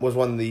was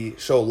when the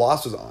show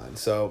Lost was on.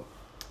 So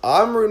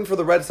I'm rooting for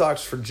the Red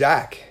Sox for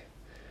Jack.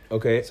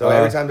 Okay. So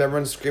every time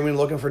everyone's screaming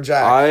looking for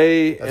Jack,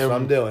 that's what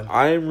I'm doing.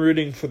 I am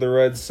rooting for the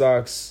Red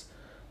Sox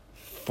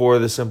for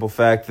the simple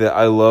fact that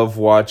I love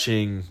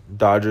watching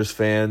Dodgers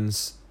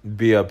fans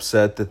be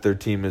upset that their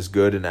team is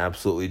good and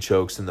absolutely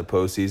chokes in the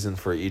postseason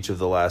for each of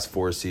the last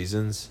 4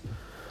 seasons.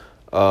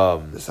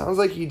 It sounds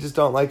like you just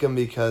don't like him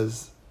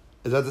because...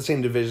 Is that the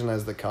same division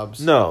as the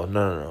Cubs?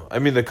 No. I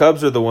mean, the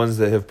Cubs are the ones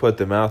that have put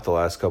them out the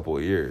last couple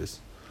of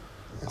years.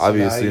 So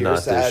Obviously now you're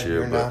not sad this year.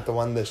 You're but not the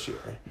one this year.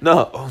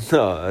 No.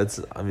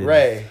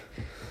 Ray.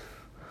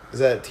 Is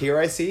that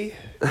TRIC?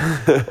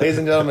 Ladies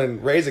and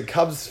gentlemen, Ray's a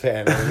Cubs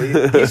fan.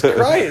 He's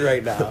crying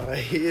right now.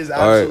 He is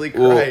absolutely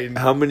crying.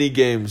 Well, how many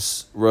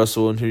games,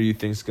 Russell, and who do you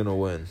think's going to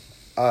win?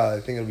 I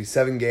think it'll be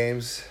 7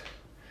 games.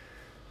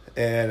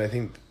 And I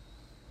think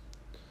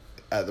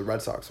the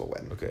Red Sox will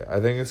win. Okay, I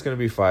think it's going to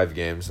be 5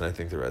 games, and I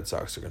think the Red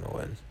Sox are going to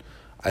win.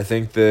 I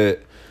think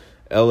that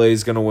LA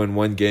is going to win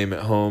 1 game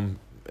at home,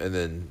 and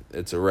then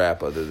it's a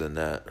wrap other than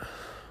that.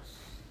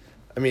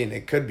 I mean,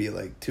 it could be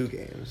like 2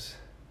 games.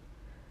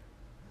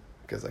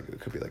 Because it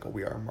could be like a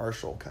We Are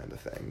Marshall kind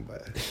of thing,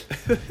 but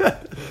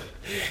that's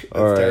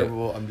All right.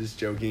 terrible. I'm just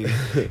joking.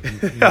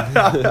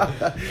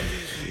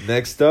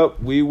 Next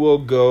up, we will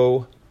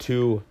go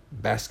to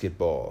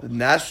basketball. The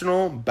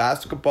National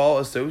Basketball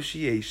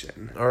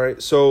Association. All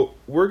right, so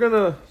we're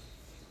gonna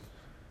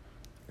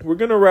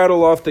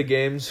rattle off the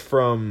games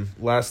from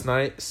last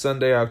night,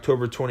 Sunday,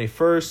 October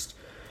 21st,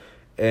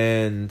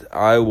 and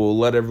I will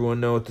let everyone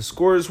know what the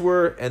scores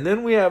were, and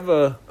then we have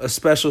a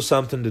special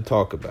something to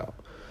talk about.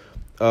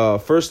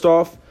 First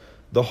off,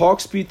 the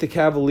Hawks beat the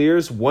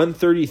Cavaliers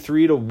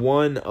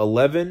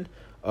 133-111.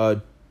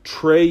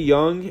 Trae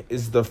Young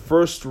is the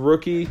first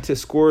rookie to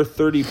score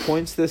 30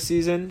 points this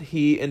season.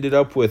 He ended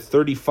up with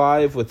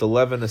 35 with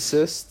 11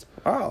 assists.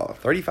 Oh,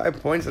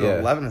 35 points and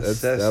 11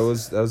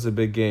 assists. That was a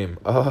big game.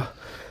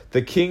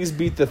 The Kings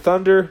beat the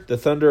Thunder. The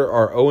Thunder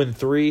are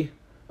 0-3.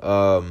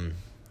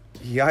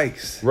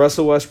 Yikes.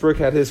 Russell Westbrook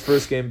had his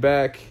first game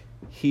back.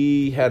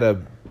 He had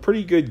a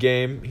pretty good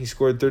game. He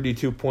scored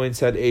 32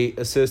 points, had 8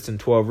 assists and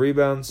 12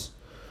 rebounds.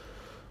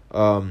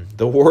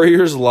 The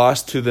Warriors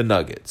lost to the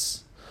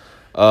Nuggets.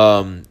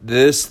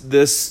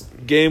 This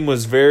game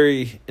was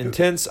very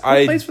intense. Who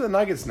plays for the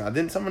Nuggets now?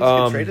 Didn't someone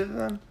just get traded to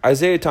them?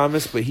 Isaiah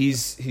Thomas, but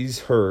he's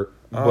hurt.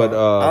 But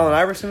Allen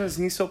Iverson, does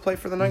he still play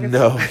for the Nuggets?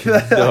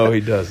 No,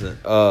 he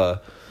doesn't. Paul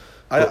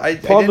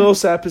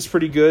Millsap is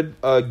pretty good.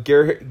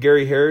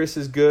 Gary Harris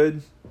is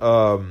good.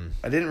 I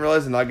didn't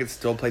realize the Nuggets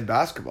still played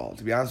basketball,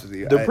 to be honest with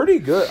you. They're pretty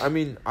good. I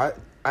mean,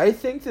 I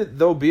think that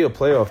they'll be a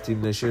playoff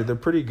team this year. They're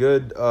pretty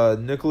good.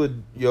 Nikola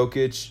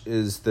Jokic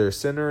is their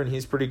center, and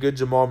he's pretty good.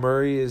 Jamal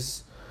Murray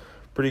is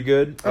pretty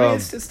good. I mean,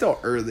 it's still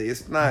early.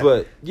 It's not.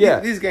 But yeah,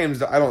 these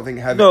games I don't think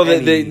have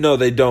they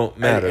don't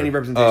matter any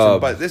representation.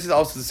 But this is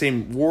also the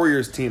same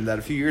Warriors team that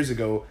a few years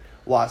ago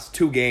lost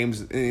 2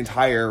 games in the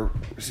entire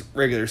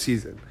regular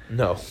season.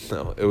 No,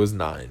 it was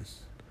 9.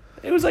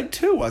 It was like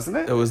 2, wasn't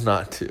it? It was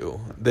not 2.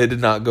 They did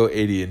not go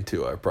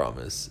 80-2. I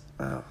promise.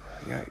 Oh,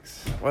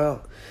 yikes!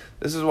 Well,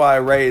 this is why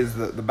Ray is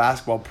the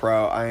basketball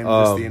pro. I am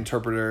just the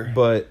interpreter.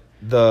 But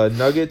the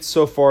Nuggets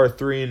so far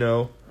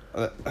 3-0.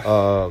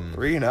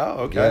 3-0,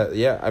 okay.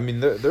 Yeah. I mean,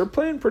 they're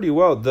playing pretty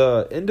well.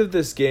 The end of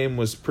this game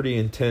was pretty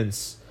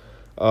intense.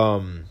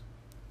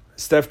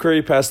 Steph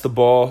Curry passed the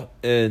ball,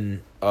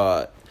 and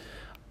I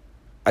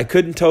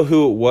couldn't tell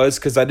who it was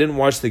because I didn't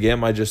watch the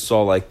game. I just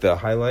saw like the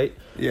highlight.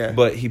 Yeah.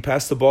 But he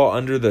passed the ball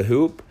under the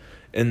hoop,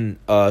 and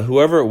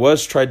whoever it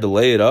was tried to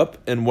lay it up,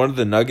 and one of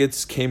the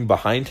Nuggets came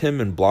behind him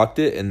and blocked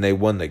it, and they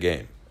won the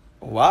game.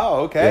 Wow.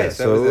 Okay. Yeah,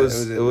 so it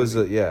was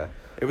a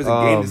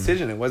game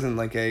decision. It wasn't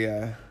like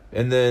a.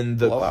 And then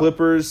the blowout.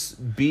 Clippers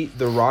beat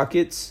the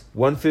Rockets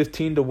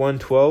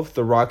 115-112.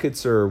 The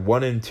Rockets are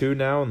 1-2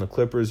 now, and the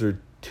Clippers are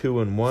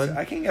 2-1.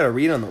 I can't get a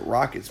read on the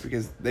Rockets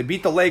because they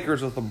beat the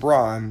Lakers with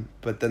LeBron,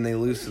 but then they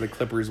lose to the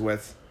Clippers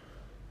with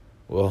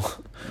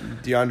Well,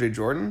 DeAndre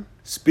Jordan.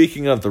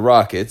 Speaking of the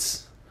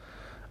Rockets,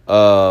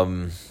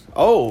 perfect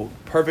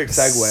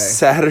segue.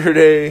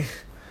 Saturday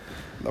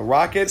The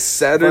Rockets.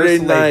 Saturday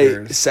versus night,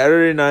 Lakers.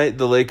 Saturday night,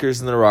 the Lakers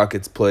and the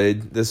Rockets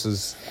played.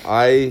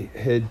 I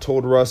had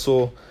told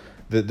Russell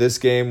that this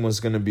game was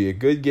going to be a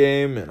good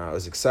game, and I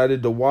was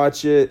excited to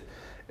watch it.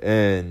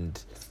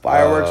 And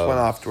Fireworks went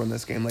off during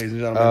this game, ladies and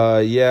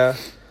gentlemen. yeah.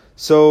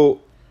 So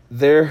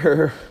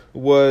there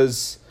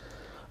was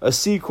a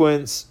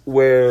sequence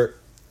where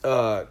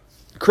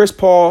Chris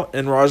Paul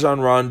and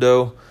Rajon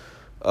Rondo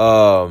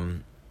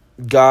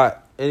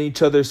got in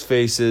each other's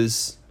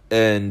faces,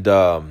 and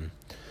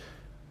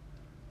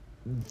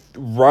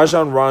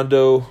Rajon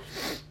Rondo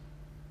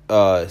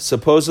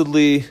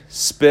supposedly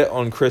spit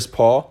on Chris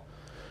Paul,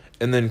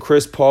 and then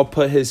Chris Paul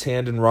put his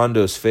hand in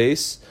Rondo's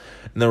face,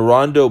 and then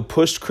Rondo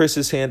pushed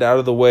Chris's hand out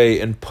of the way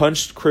and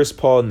punched Chris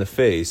Paul in the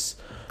face.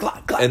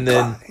 And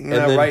then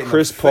right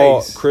Chris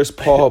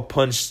Paul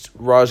punched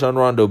Rajon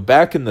Rondo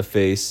back in the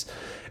face,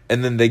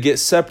 and then they get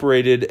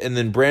separated, and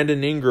then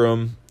Brandon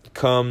Ingram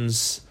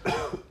comes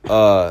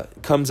out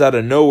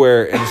of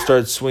nowhere and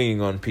starts swinging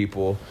on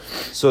people.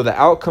 So the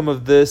outcome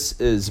of this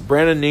is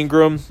Brandon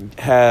Ingram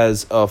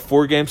has a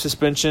 4-game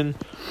suspension,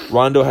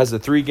 Rondo has a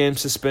 3-game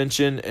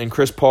suspension, and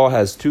Chris Paul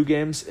has 2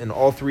 games, and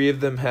all 3 of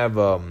them have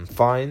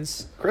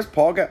fines. Chris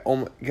Paul got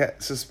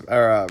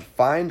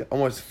fined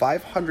almost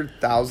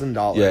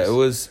 $500,000. Yeah, it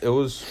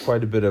was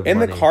quite a bit of in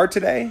money. the car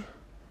today.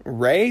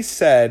 Ray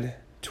said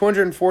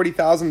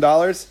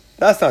 $240,000.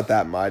 That's not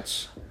that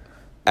much.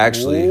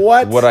 Actually,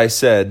 What? what I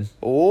said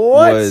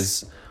What?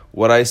 was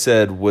that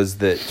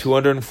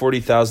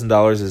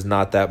 $240,000 is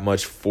not that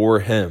much for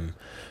him,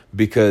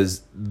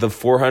 because the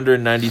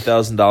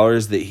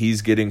 $490,000 that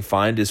he's getting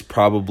fined is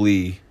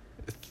probably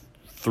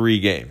 3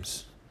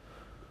 games.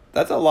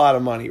 That's a lot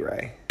of money,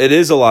 Ray. It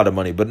is a lot of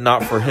money, but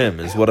not for him,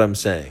 is what I'm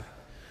saying.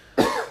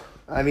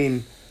 I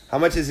mean, how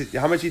much do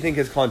you think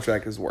his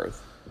contract is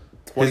worth?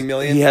 $20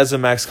 million? He has a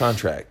max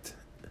contract.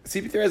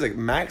 CP3 has a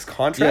max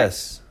contract?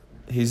 Yes.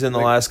 He's in the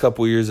last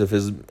couple years of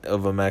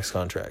a max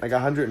contract. Like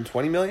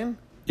 $120 million?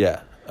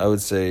 Yeah, I would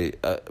say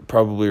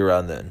probably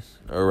around then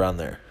or around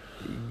there.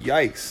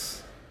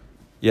 Yikes.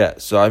 Yeah,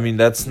 so I mean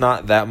that's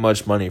not that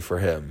much money for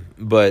him,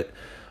 but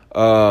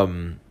For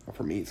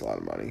me, it's a lot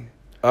of money.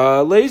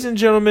 ladies and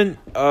gentlemen,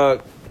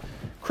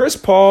 Chris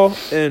Paul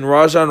and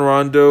Rajon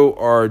Rondo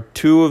are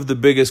 2 of the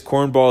biggest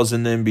cornballs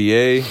in the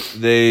NBA.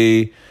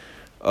 They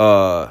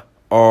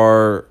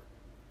are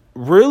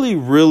really,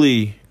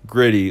 really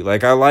gritty.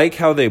 Like, I like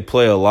how they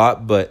play a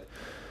lot, but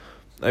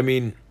I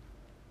mean,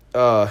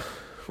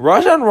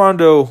 Rajon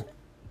Rondo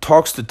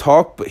talks the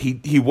talk, but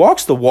he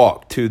walks the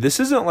walk too. This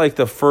isn't like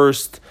the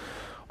first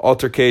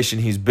altercation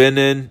he's been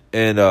in.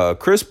 And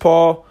Chris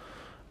Paul,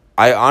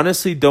 I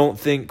honestly don't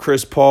think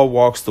Chris Paul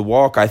walks the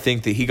walk. I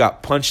think that he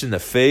got punched in the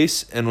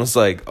face and was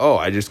like, oh,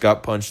 I just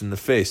got punched in the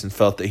face, and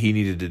felt that he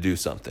needed to do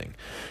something.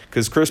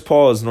 Because Chris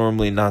Paul is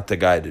normally not the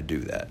guy to do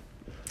that.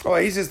 Oh,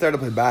 he's just there to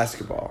play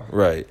basketball.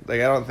 Right.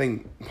 Like, I don't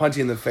think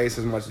punching in the face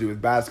has much to do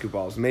with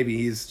basketballs. Maybe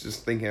he's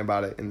just thinking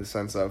about it in the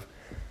sense of...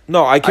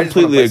 No, I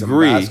completely play some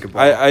agree.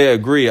 basketball. I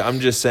agree. I'm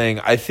just saying,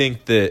 I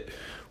think that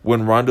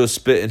when Rondo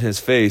spit in his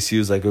face, he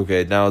was like,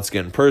 okay, now it's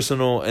getting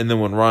personal. And then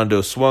when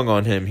Rondo swung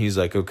on him, he's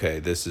like, okay,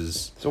 this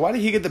is... So why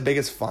did he get the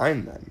biggest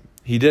fine then?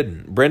 He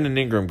didn't. Brandon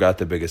Ingram got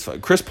the biggest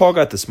fine. Chris Paul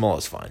got the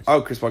smallest fine.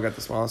 Oh, Chris Paul got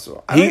the smallest.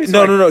 So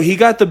No. He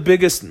got the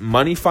biggest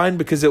money fine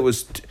because it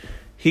was.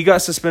 He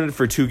got suspended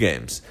for 2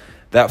 games.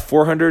 That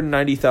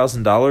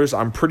 $490,000,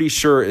 I'm pretty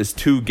sure, is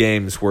 2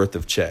 games worth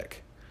of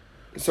check.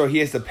 So he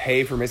has to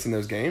pay for missing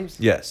those games?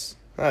 Yes.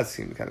 That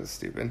seems kind of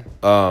stupid.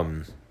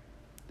 And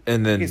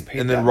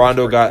then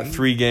Rondo got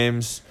 3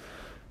 games,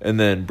 and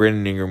then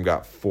Brandon Ingram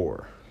got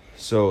 4.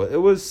 So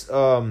it was.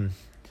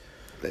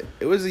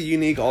 It was a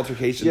unique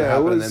altercation that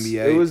happened in the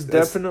NBA. It was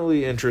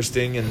definitely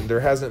interesting, and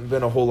there hasn't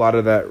been a whole lot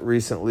of that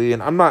recently.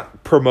 And I'm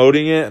not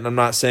promoting it, and I'm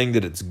not saying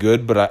that it's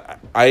good, but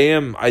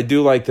I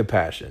do like the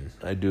passion.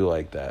 I do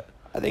like that.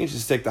 I think you should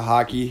stick to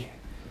hockey.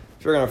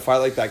 If you're gonna fight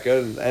like that, go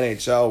to the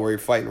NHL where you're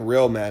fighting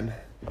real men.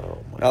 Oh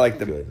my Not like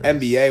the goodness.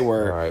 NBA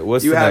where All right,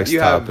 what's the next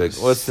topic?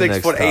 What's the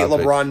next 6'8"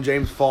 topic? LeBron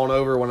James falling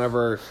over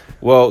whenever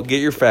Well,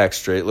 get your facts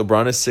straight.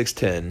 LeBron is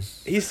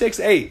 6'10". he's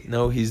 6'8".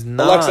 No, he's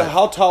not. Alexa,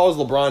 how tall is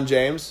LeBron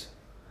James?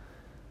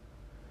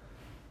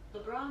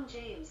 LeBron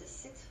James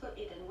is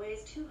 6'8" and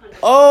weighs 200.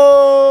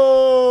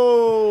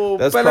 Oh,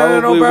 That's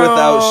probably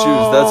without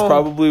shoes. That's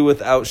probably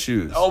without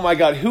shoes. Oh my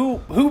God,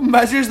 who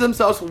measures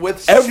themselves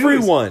with shoes?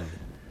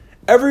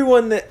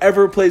 Everyone that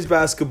ever plays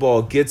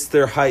basketball gets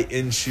their height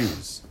in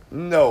shoes.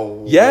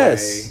 No.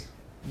 Yes. way.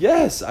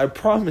 Yes, I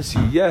promise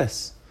you,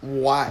 yes.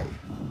 Why?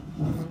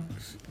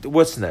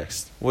 What's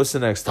next? What's the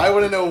next topic? I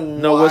want to know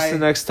why. No, what's the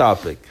next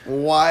topic?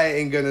 Why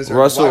in goodness earth?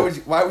 Russell-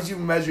 Why would you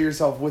measure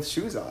yourself with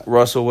shoes on?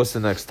 Russell, what's the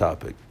next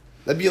topic?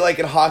 That'd be like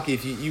in hockey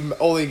if you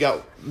only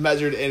got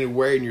measured in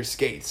wearing your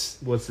skates.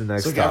 What's the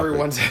next So like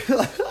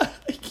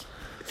topic?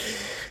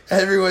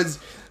 everyone's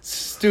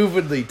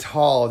stupidly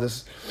tall,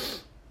 just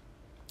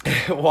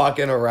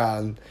walking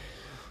around.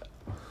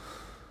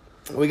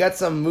 We got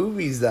some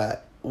movies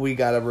that we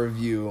gotta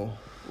review.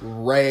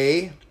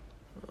 Ray,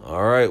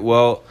 All right,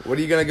 well, what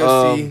are you gonna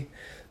go see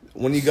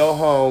when you go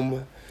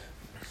home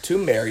to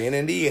Marion,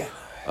 Indiana?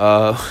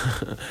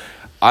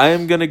 I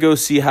am going to go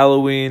see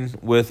Halloween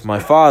with my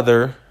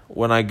father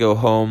when I go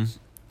home.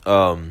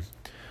 I'm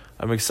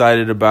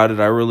excited about it.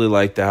 I really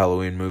like the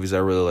Halloween movies. I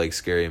really like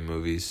scary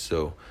movies.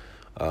 So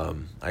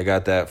I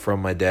got that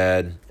from my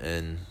dad,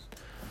 and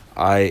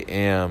I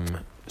am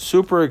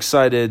super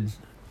excited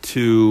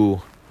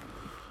to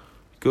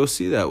go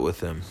see that with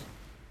him.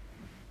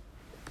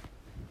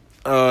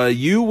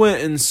 You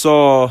went and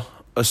saw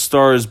A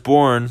Star Is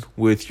Born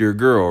with your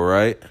girl,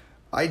 right?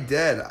 I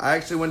did. I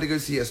actually went to go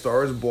see A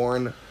Star Is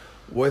Born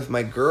with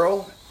my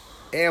girl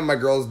and my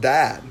girl's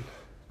dad.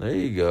 There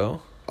you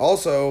go.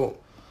 Also,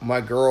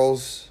 my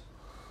girl's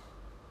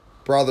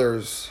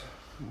brother's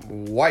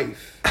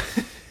wife,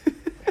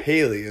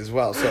 Haley, as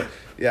well. So,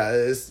 yeah,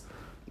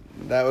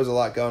 that was a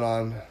lot going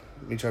on.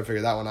 Me trying to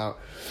figure that one out.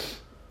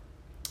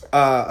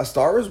 A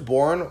Star Is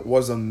Born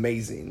was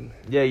amazing.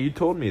 Yeah, you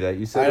told me that.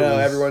 You said I know it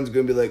was... everyone's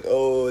going to be like,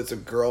 oh, it's a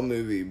girl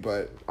movie,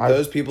 but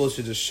those people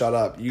should just shut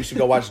up. You should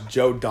go watch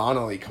Joe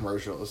Donnelly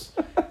commercials.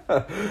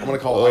 I'm going to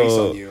call ICE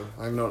on you.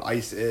 I don't know what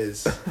ICE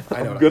is.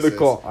 I know I'm what going ICE to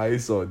call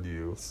ICE on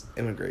you.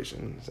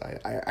 Immigration.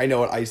 I know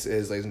what ICE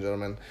is, ladies and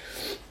gentlemen.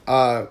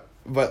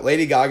 But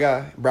Lady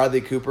Gaga,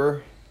 Bradley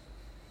Cooper,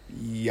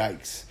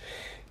 yikes.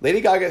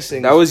 Lady Gaga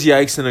sings... That was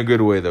yikes in a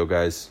good way, though,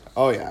 guys.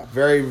 Oh, yeah.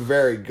 Very,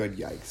 very good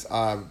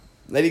yikes.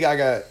 Lady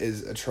Gaga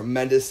is a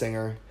tremendous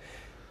singer.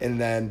 And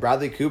then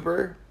Bradley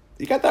Cooper,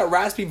 you got that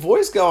raspy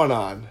voice going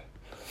on.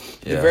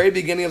 Yeah. The very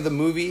beginning of the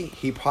movie,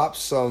 he pops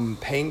some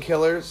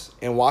painkillers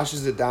and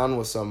washes it down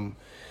with some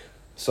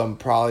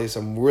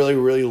really,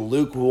 really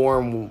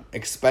lukewarm,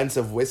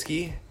 expensive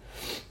whiskey.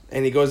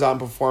 And he goes out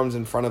and performs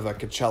in front of a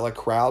Coachella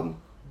crowd.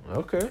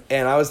 Okay.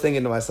 And I was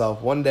thinking to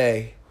myself, one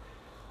day,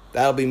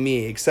 that'll be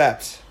me,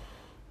 except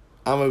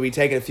I'm going to be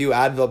taking a few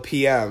Advil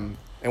PM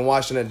and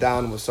washing it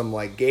down with some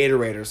like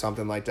Gatorade or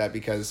something like that,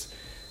 because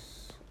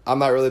I'm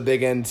not really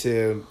big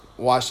into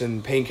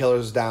washing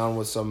painkillers down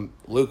with some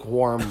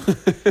lukewarm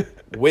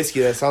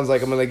whiskey. That sounds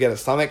like I'm going to get a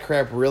stomach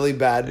cramp really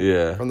bad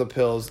from the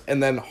pills,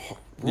 and then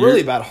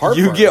really bad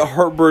heartburn. You get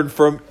heartburn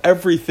from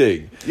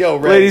everything. Yo,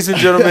 Ray. Ladies and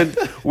gentlemen,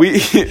 we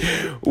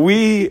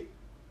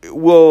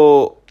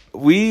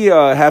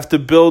have to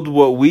build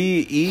what we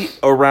eat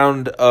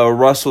around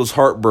Russell's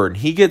heartburn.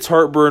 He gets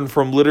heartburn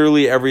from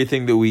literally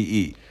everything that we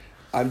eat.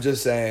 I'm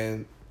just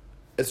saying,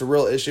 it's a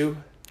real issue.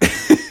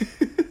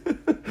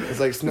 It's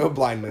like snow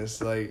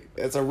blindness. Like,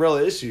 it's a real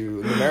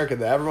issue in America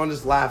that everyone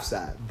just laughs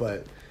at.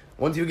 But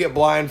once you get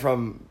blind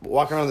from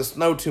walking around the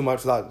snow too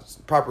much without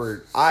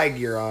proper eye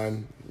gear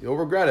on, you'll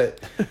regret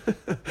it.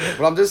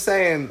 But I'm just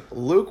saying,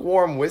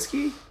 lukewarm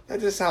whiskey, that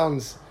just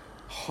sounds...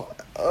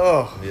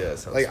 Oh, yeah, it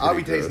sounds like I'll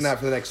be pretty tasting gross. that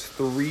for the next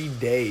 3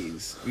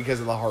 days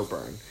because of the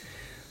heartburn.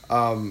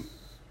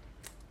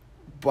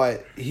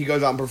 But he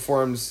goes out and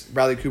performs,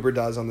 Bradley Cooper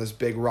does, on this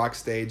big rock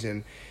stage,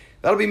 and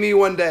that'll be me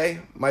one day.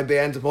 My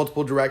band's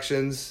Multiple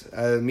Directions,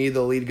 me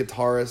the lead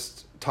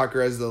guitarist, Tucker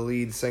as the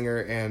lead singer,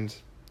 and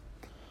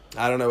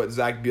I don't know what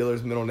Zach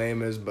Bueller's middle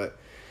name is, but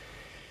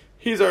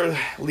he's our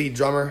lead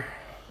drummer.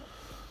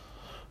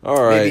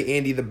 All right. Maybe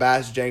Andy the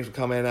Bass Jenks will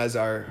come in as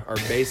our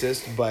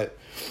bassist, but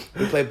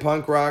we play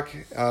punk rock.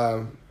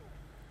 We're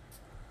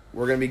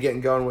going to be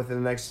getting going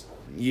within the next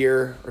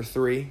year or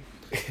 3.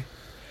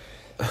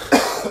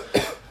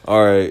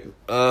 All right.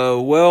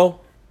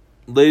 Well,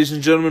 ladies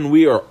and gentlemen,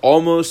 we are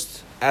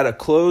almost at a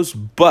close,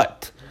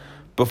 but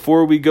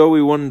before we go,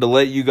 we wanted to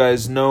let you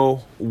guys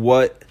know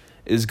what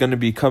is going to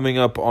be coming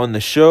up on the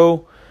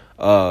show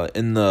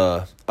in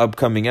the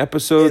upcoming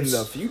episodes. In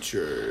the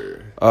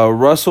future.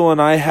 Russell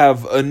and I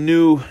have a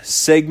new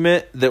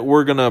segment that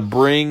we're going to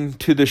bring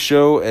to the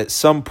show at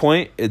some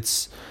point.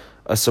 It's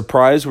a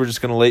surprise. We're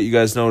just going to let you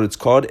guys know what it's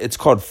called. It's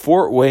called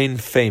Fort Wayne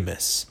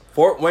Famous.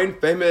 Fort Wayne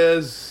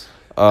Famous.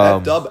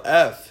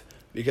 F,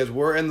 because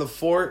we're in the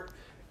fort.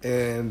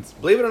 And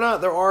believe it or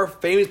not, there are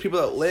famous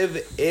people that live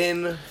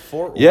in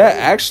Fort Wayne. Yeah,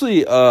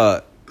 actually,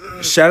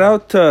 shout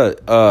out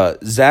to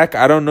Zach.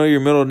 I don't know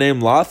your middle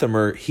name,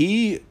 Lothamer.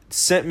 He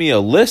sent me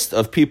a list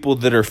of people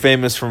that are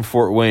famous from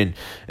Fort Wayne,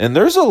 and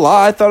there's a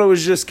lot. I thought it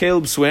was just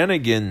Caleb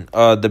Swanigan,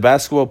 the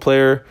basketball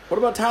player. What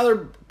about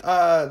Tyler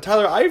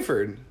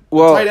Eifert,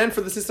 Well, tight end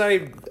for the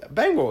Cincinnati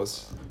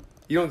Bengals?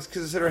 You don't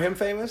consider him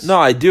famous? No,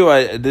 I do.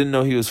 I didn't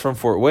know he was from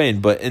Fort Wayne,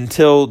 but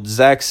until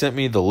Zach sent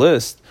me the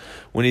list,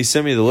 when he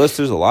sent me the list,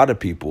 there's a lot of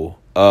people.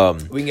 We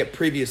can get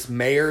previous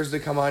mayors to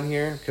come on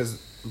here, because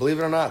believe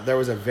it or not, there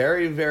was a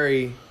very,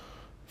 very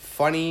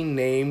funny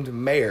named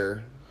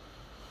mayor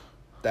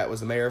that was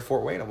the mayor of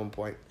Fort Wayne at one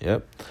point.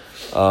 Yep.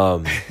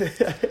 We'll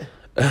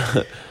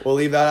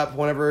leave that up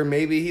whenever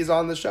maybe he's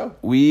on the show.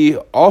 We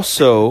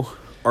also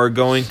are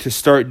going to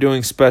start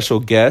doing special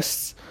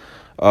guests.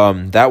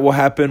 That will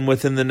happen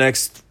within the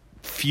next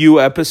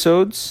few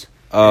episodes.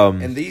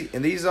 And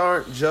these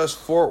aren't just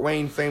Fort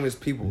Wayne famous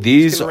people.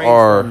 These can range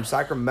are from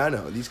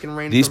Sacramento. These can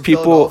range these from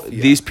people.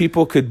 Philadelphia. These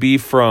people could be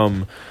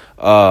from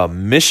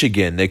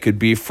Michigan. They could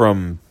be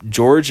from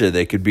Georgia.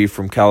 They could be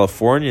from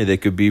California. They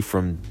could be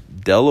from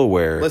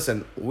Delaware.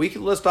 Listen, we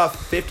could list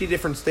off 50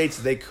 different states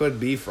they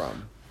could be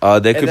from.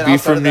 They could be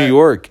from New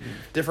York.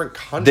 Different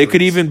countries. They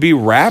could even be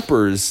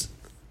rappers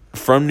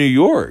from New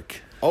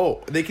York.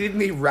 Oh, they could even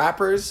be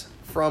rappers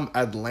from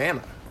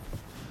Atlanta.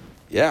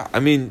 Yeah, I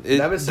mean,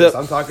 Nemesis,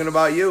 I'm talking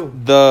about you.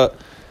 The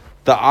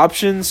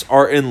options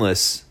are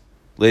endless,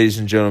 ladies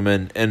and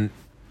gentlemen, and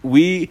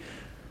we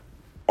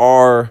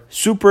are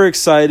super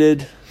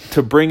excited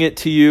to bring it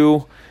to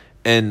you,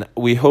 and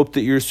we hope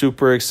that you're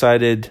super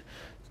excited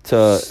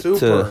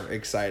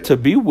to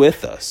be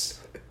with us.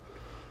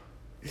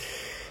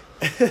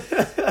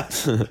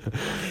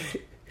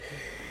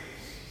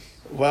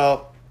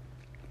 Well,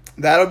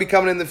 that'll be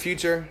coming in the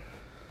future,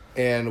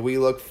 and we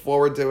look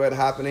forward to it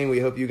happening. We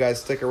hope you guys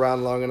stick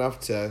around long enough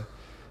to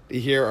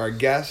hear our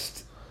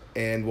guest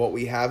and what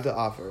we have to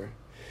offer.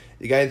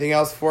 You got anything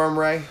else for him,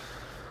 Ray?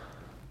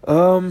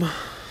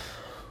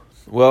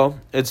 Well,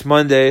 it's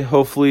Monday.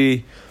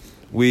 Hopefully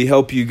we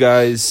help you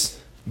guys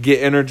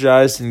get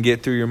energized and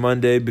get through your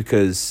Monday,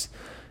 because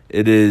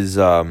it is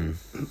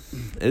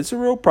it's a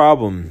real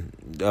problem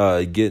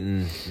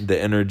getting the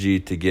energy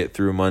to get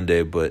through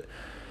Monday, but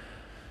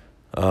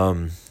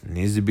it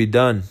needs to be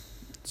done.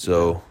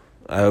 So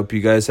I hope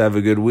you guys have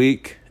a good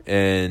week,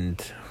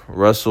 and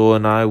Russell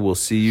and I will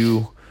see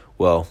you.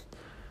 Well,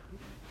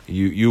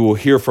 you will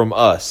hear from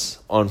us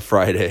on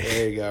Friday.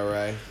 There you go,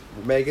 Ray.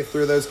 Make it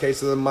through those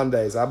cases of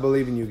Mondays. I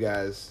believe in you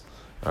guys.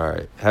 All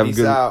right. Peace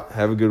out.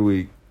 Have a good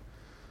week.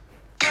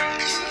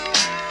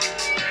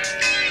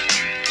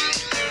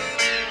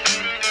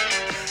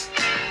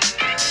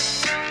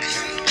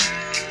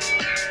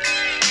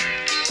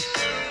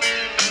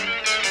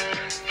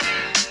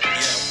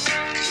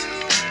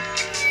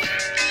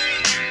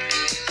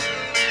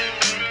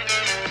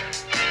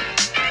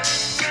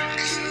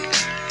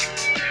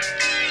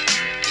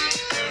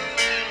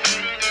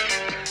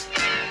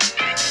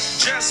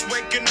 Just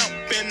waking up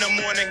in the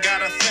morning,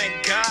 gotta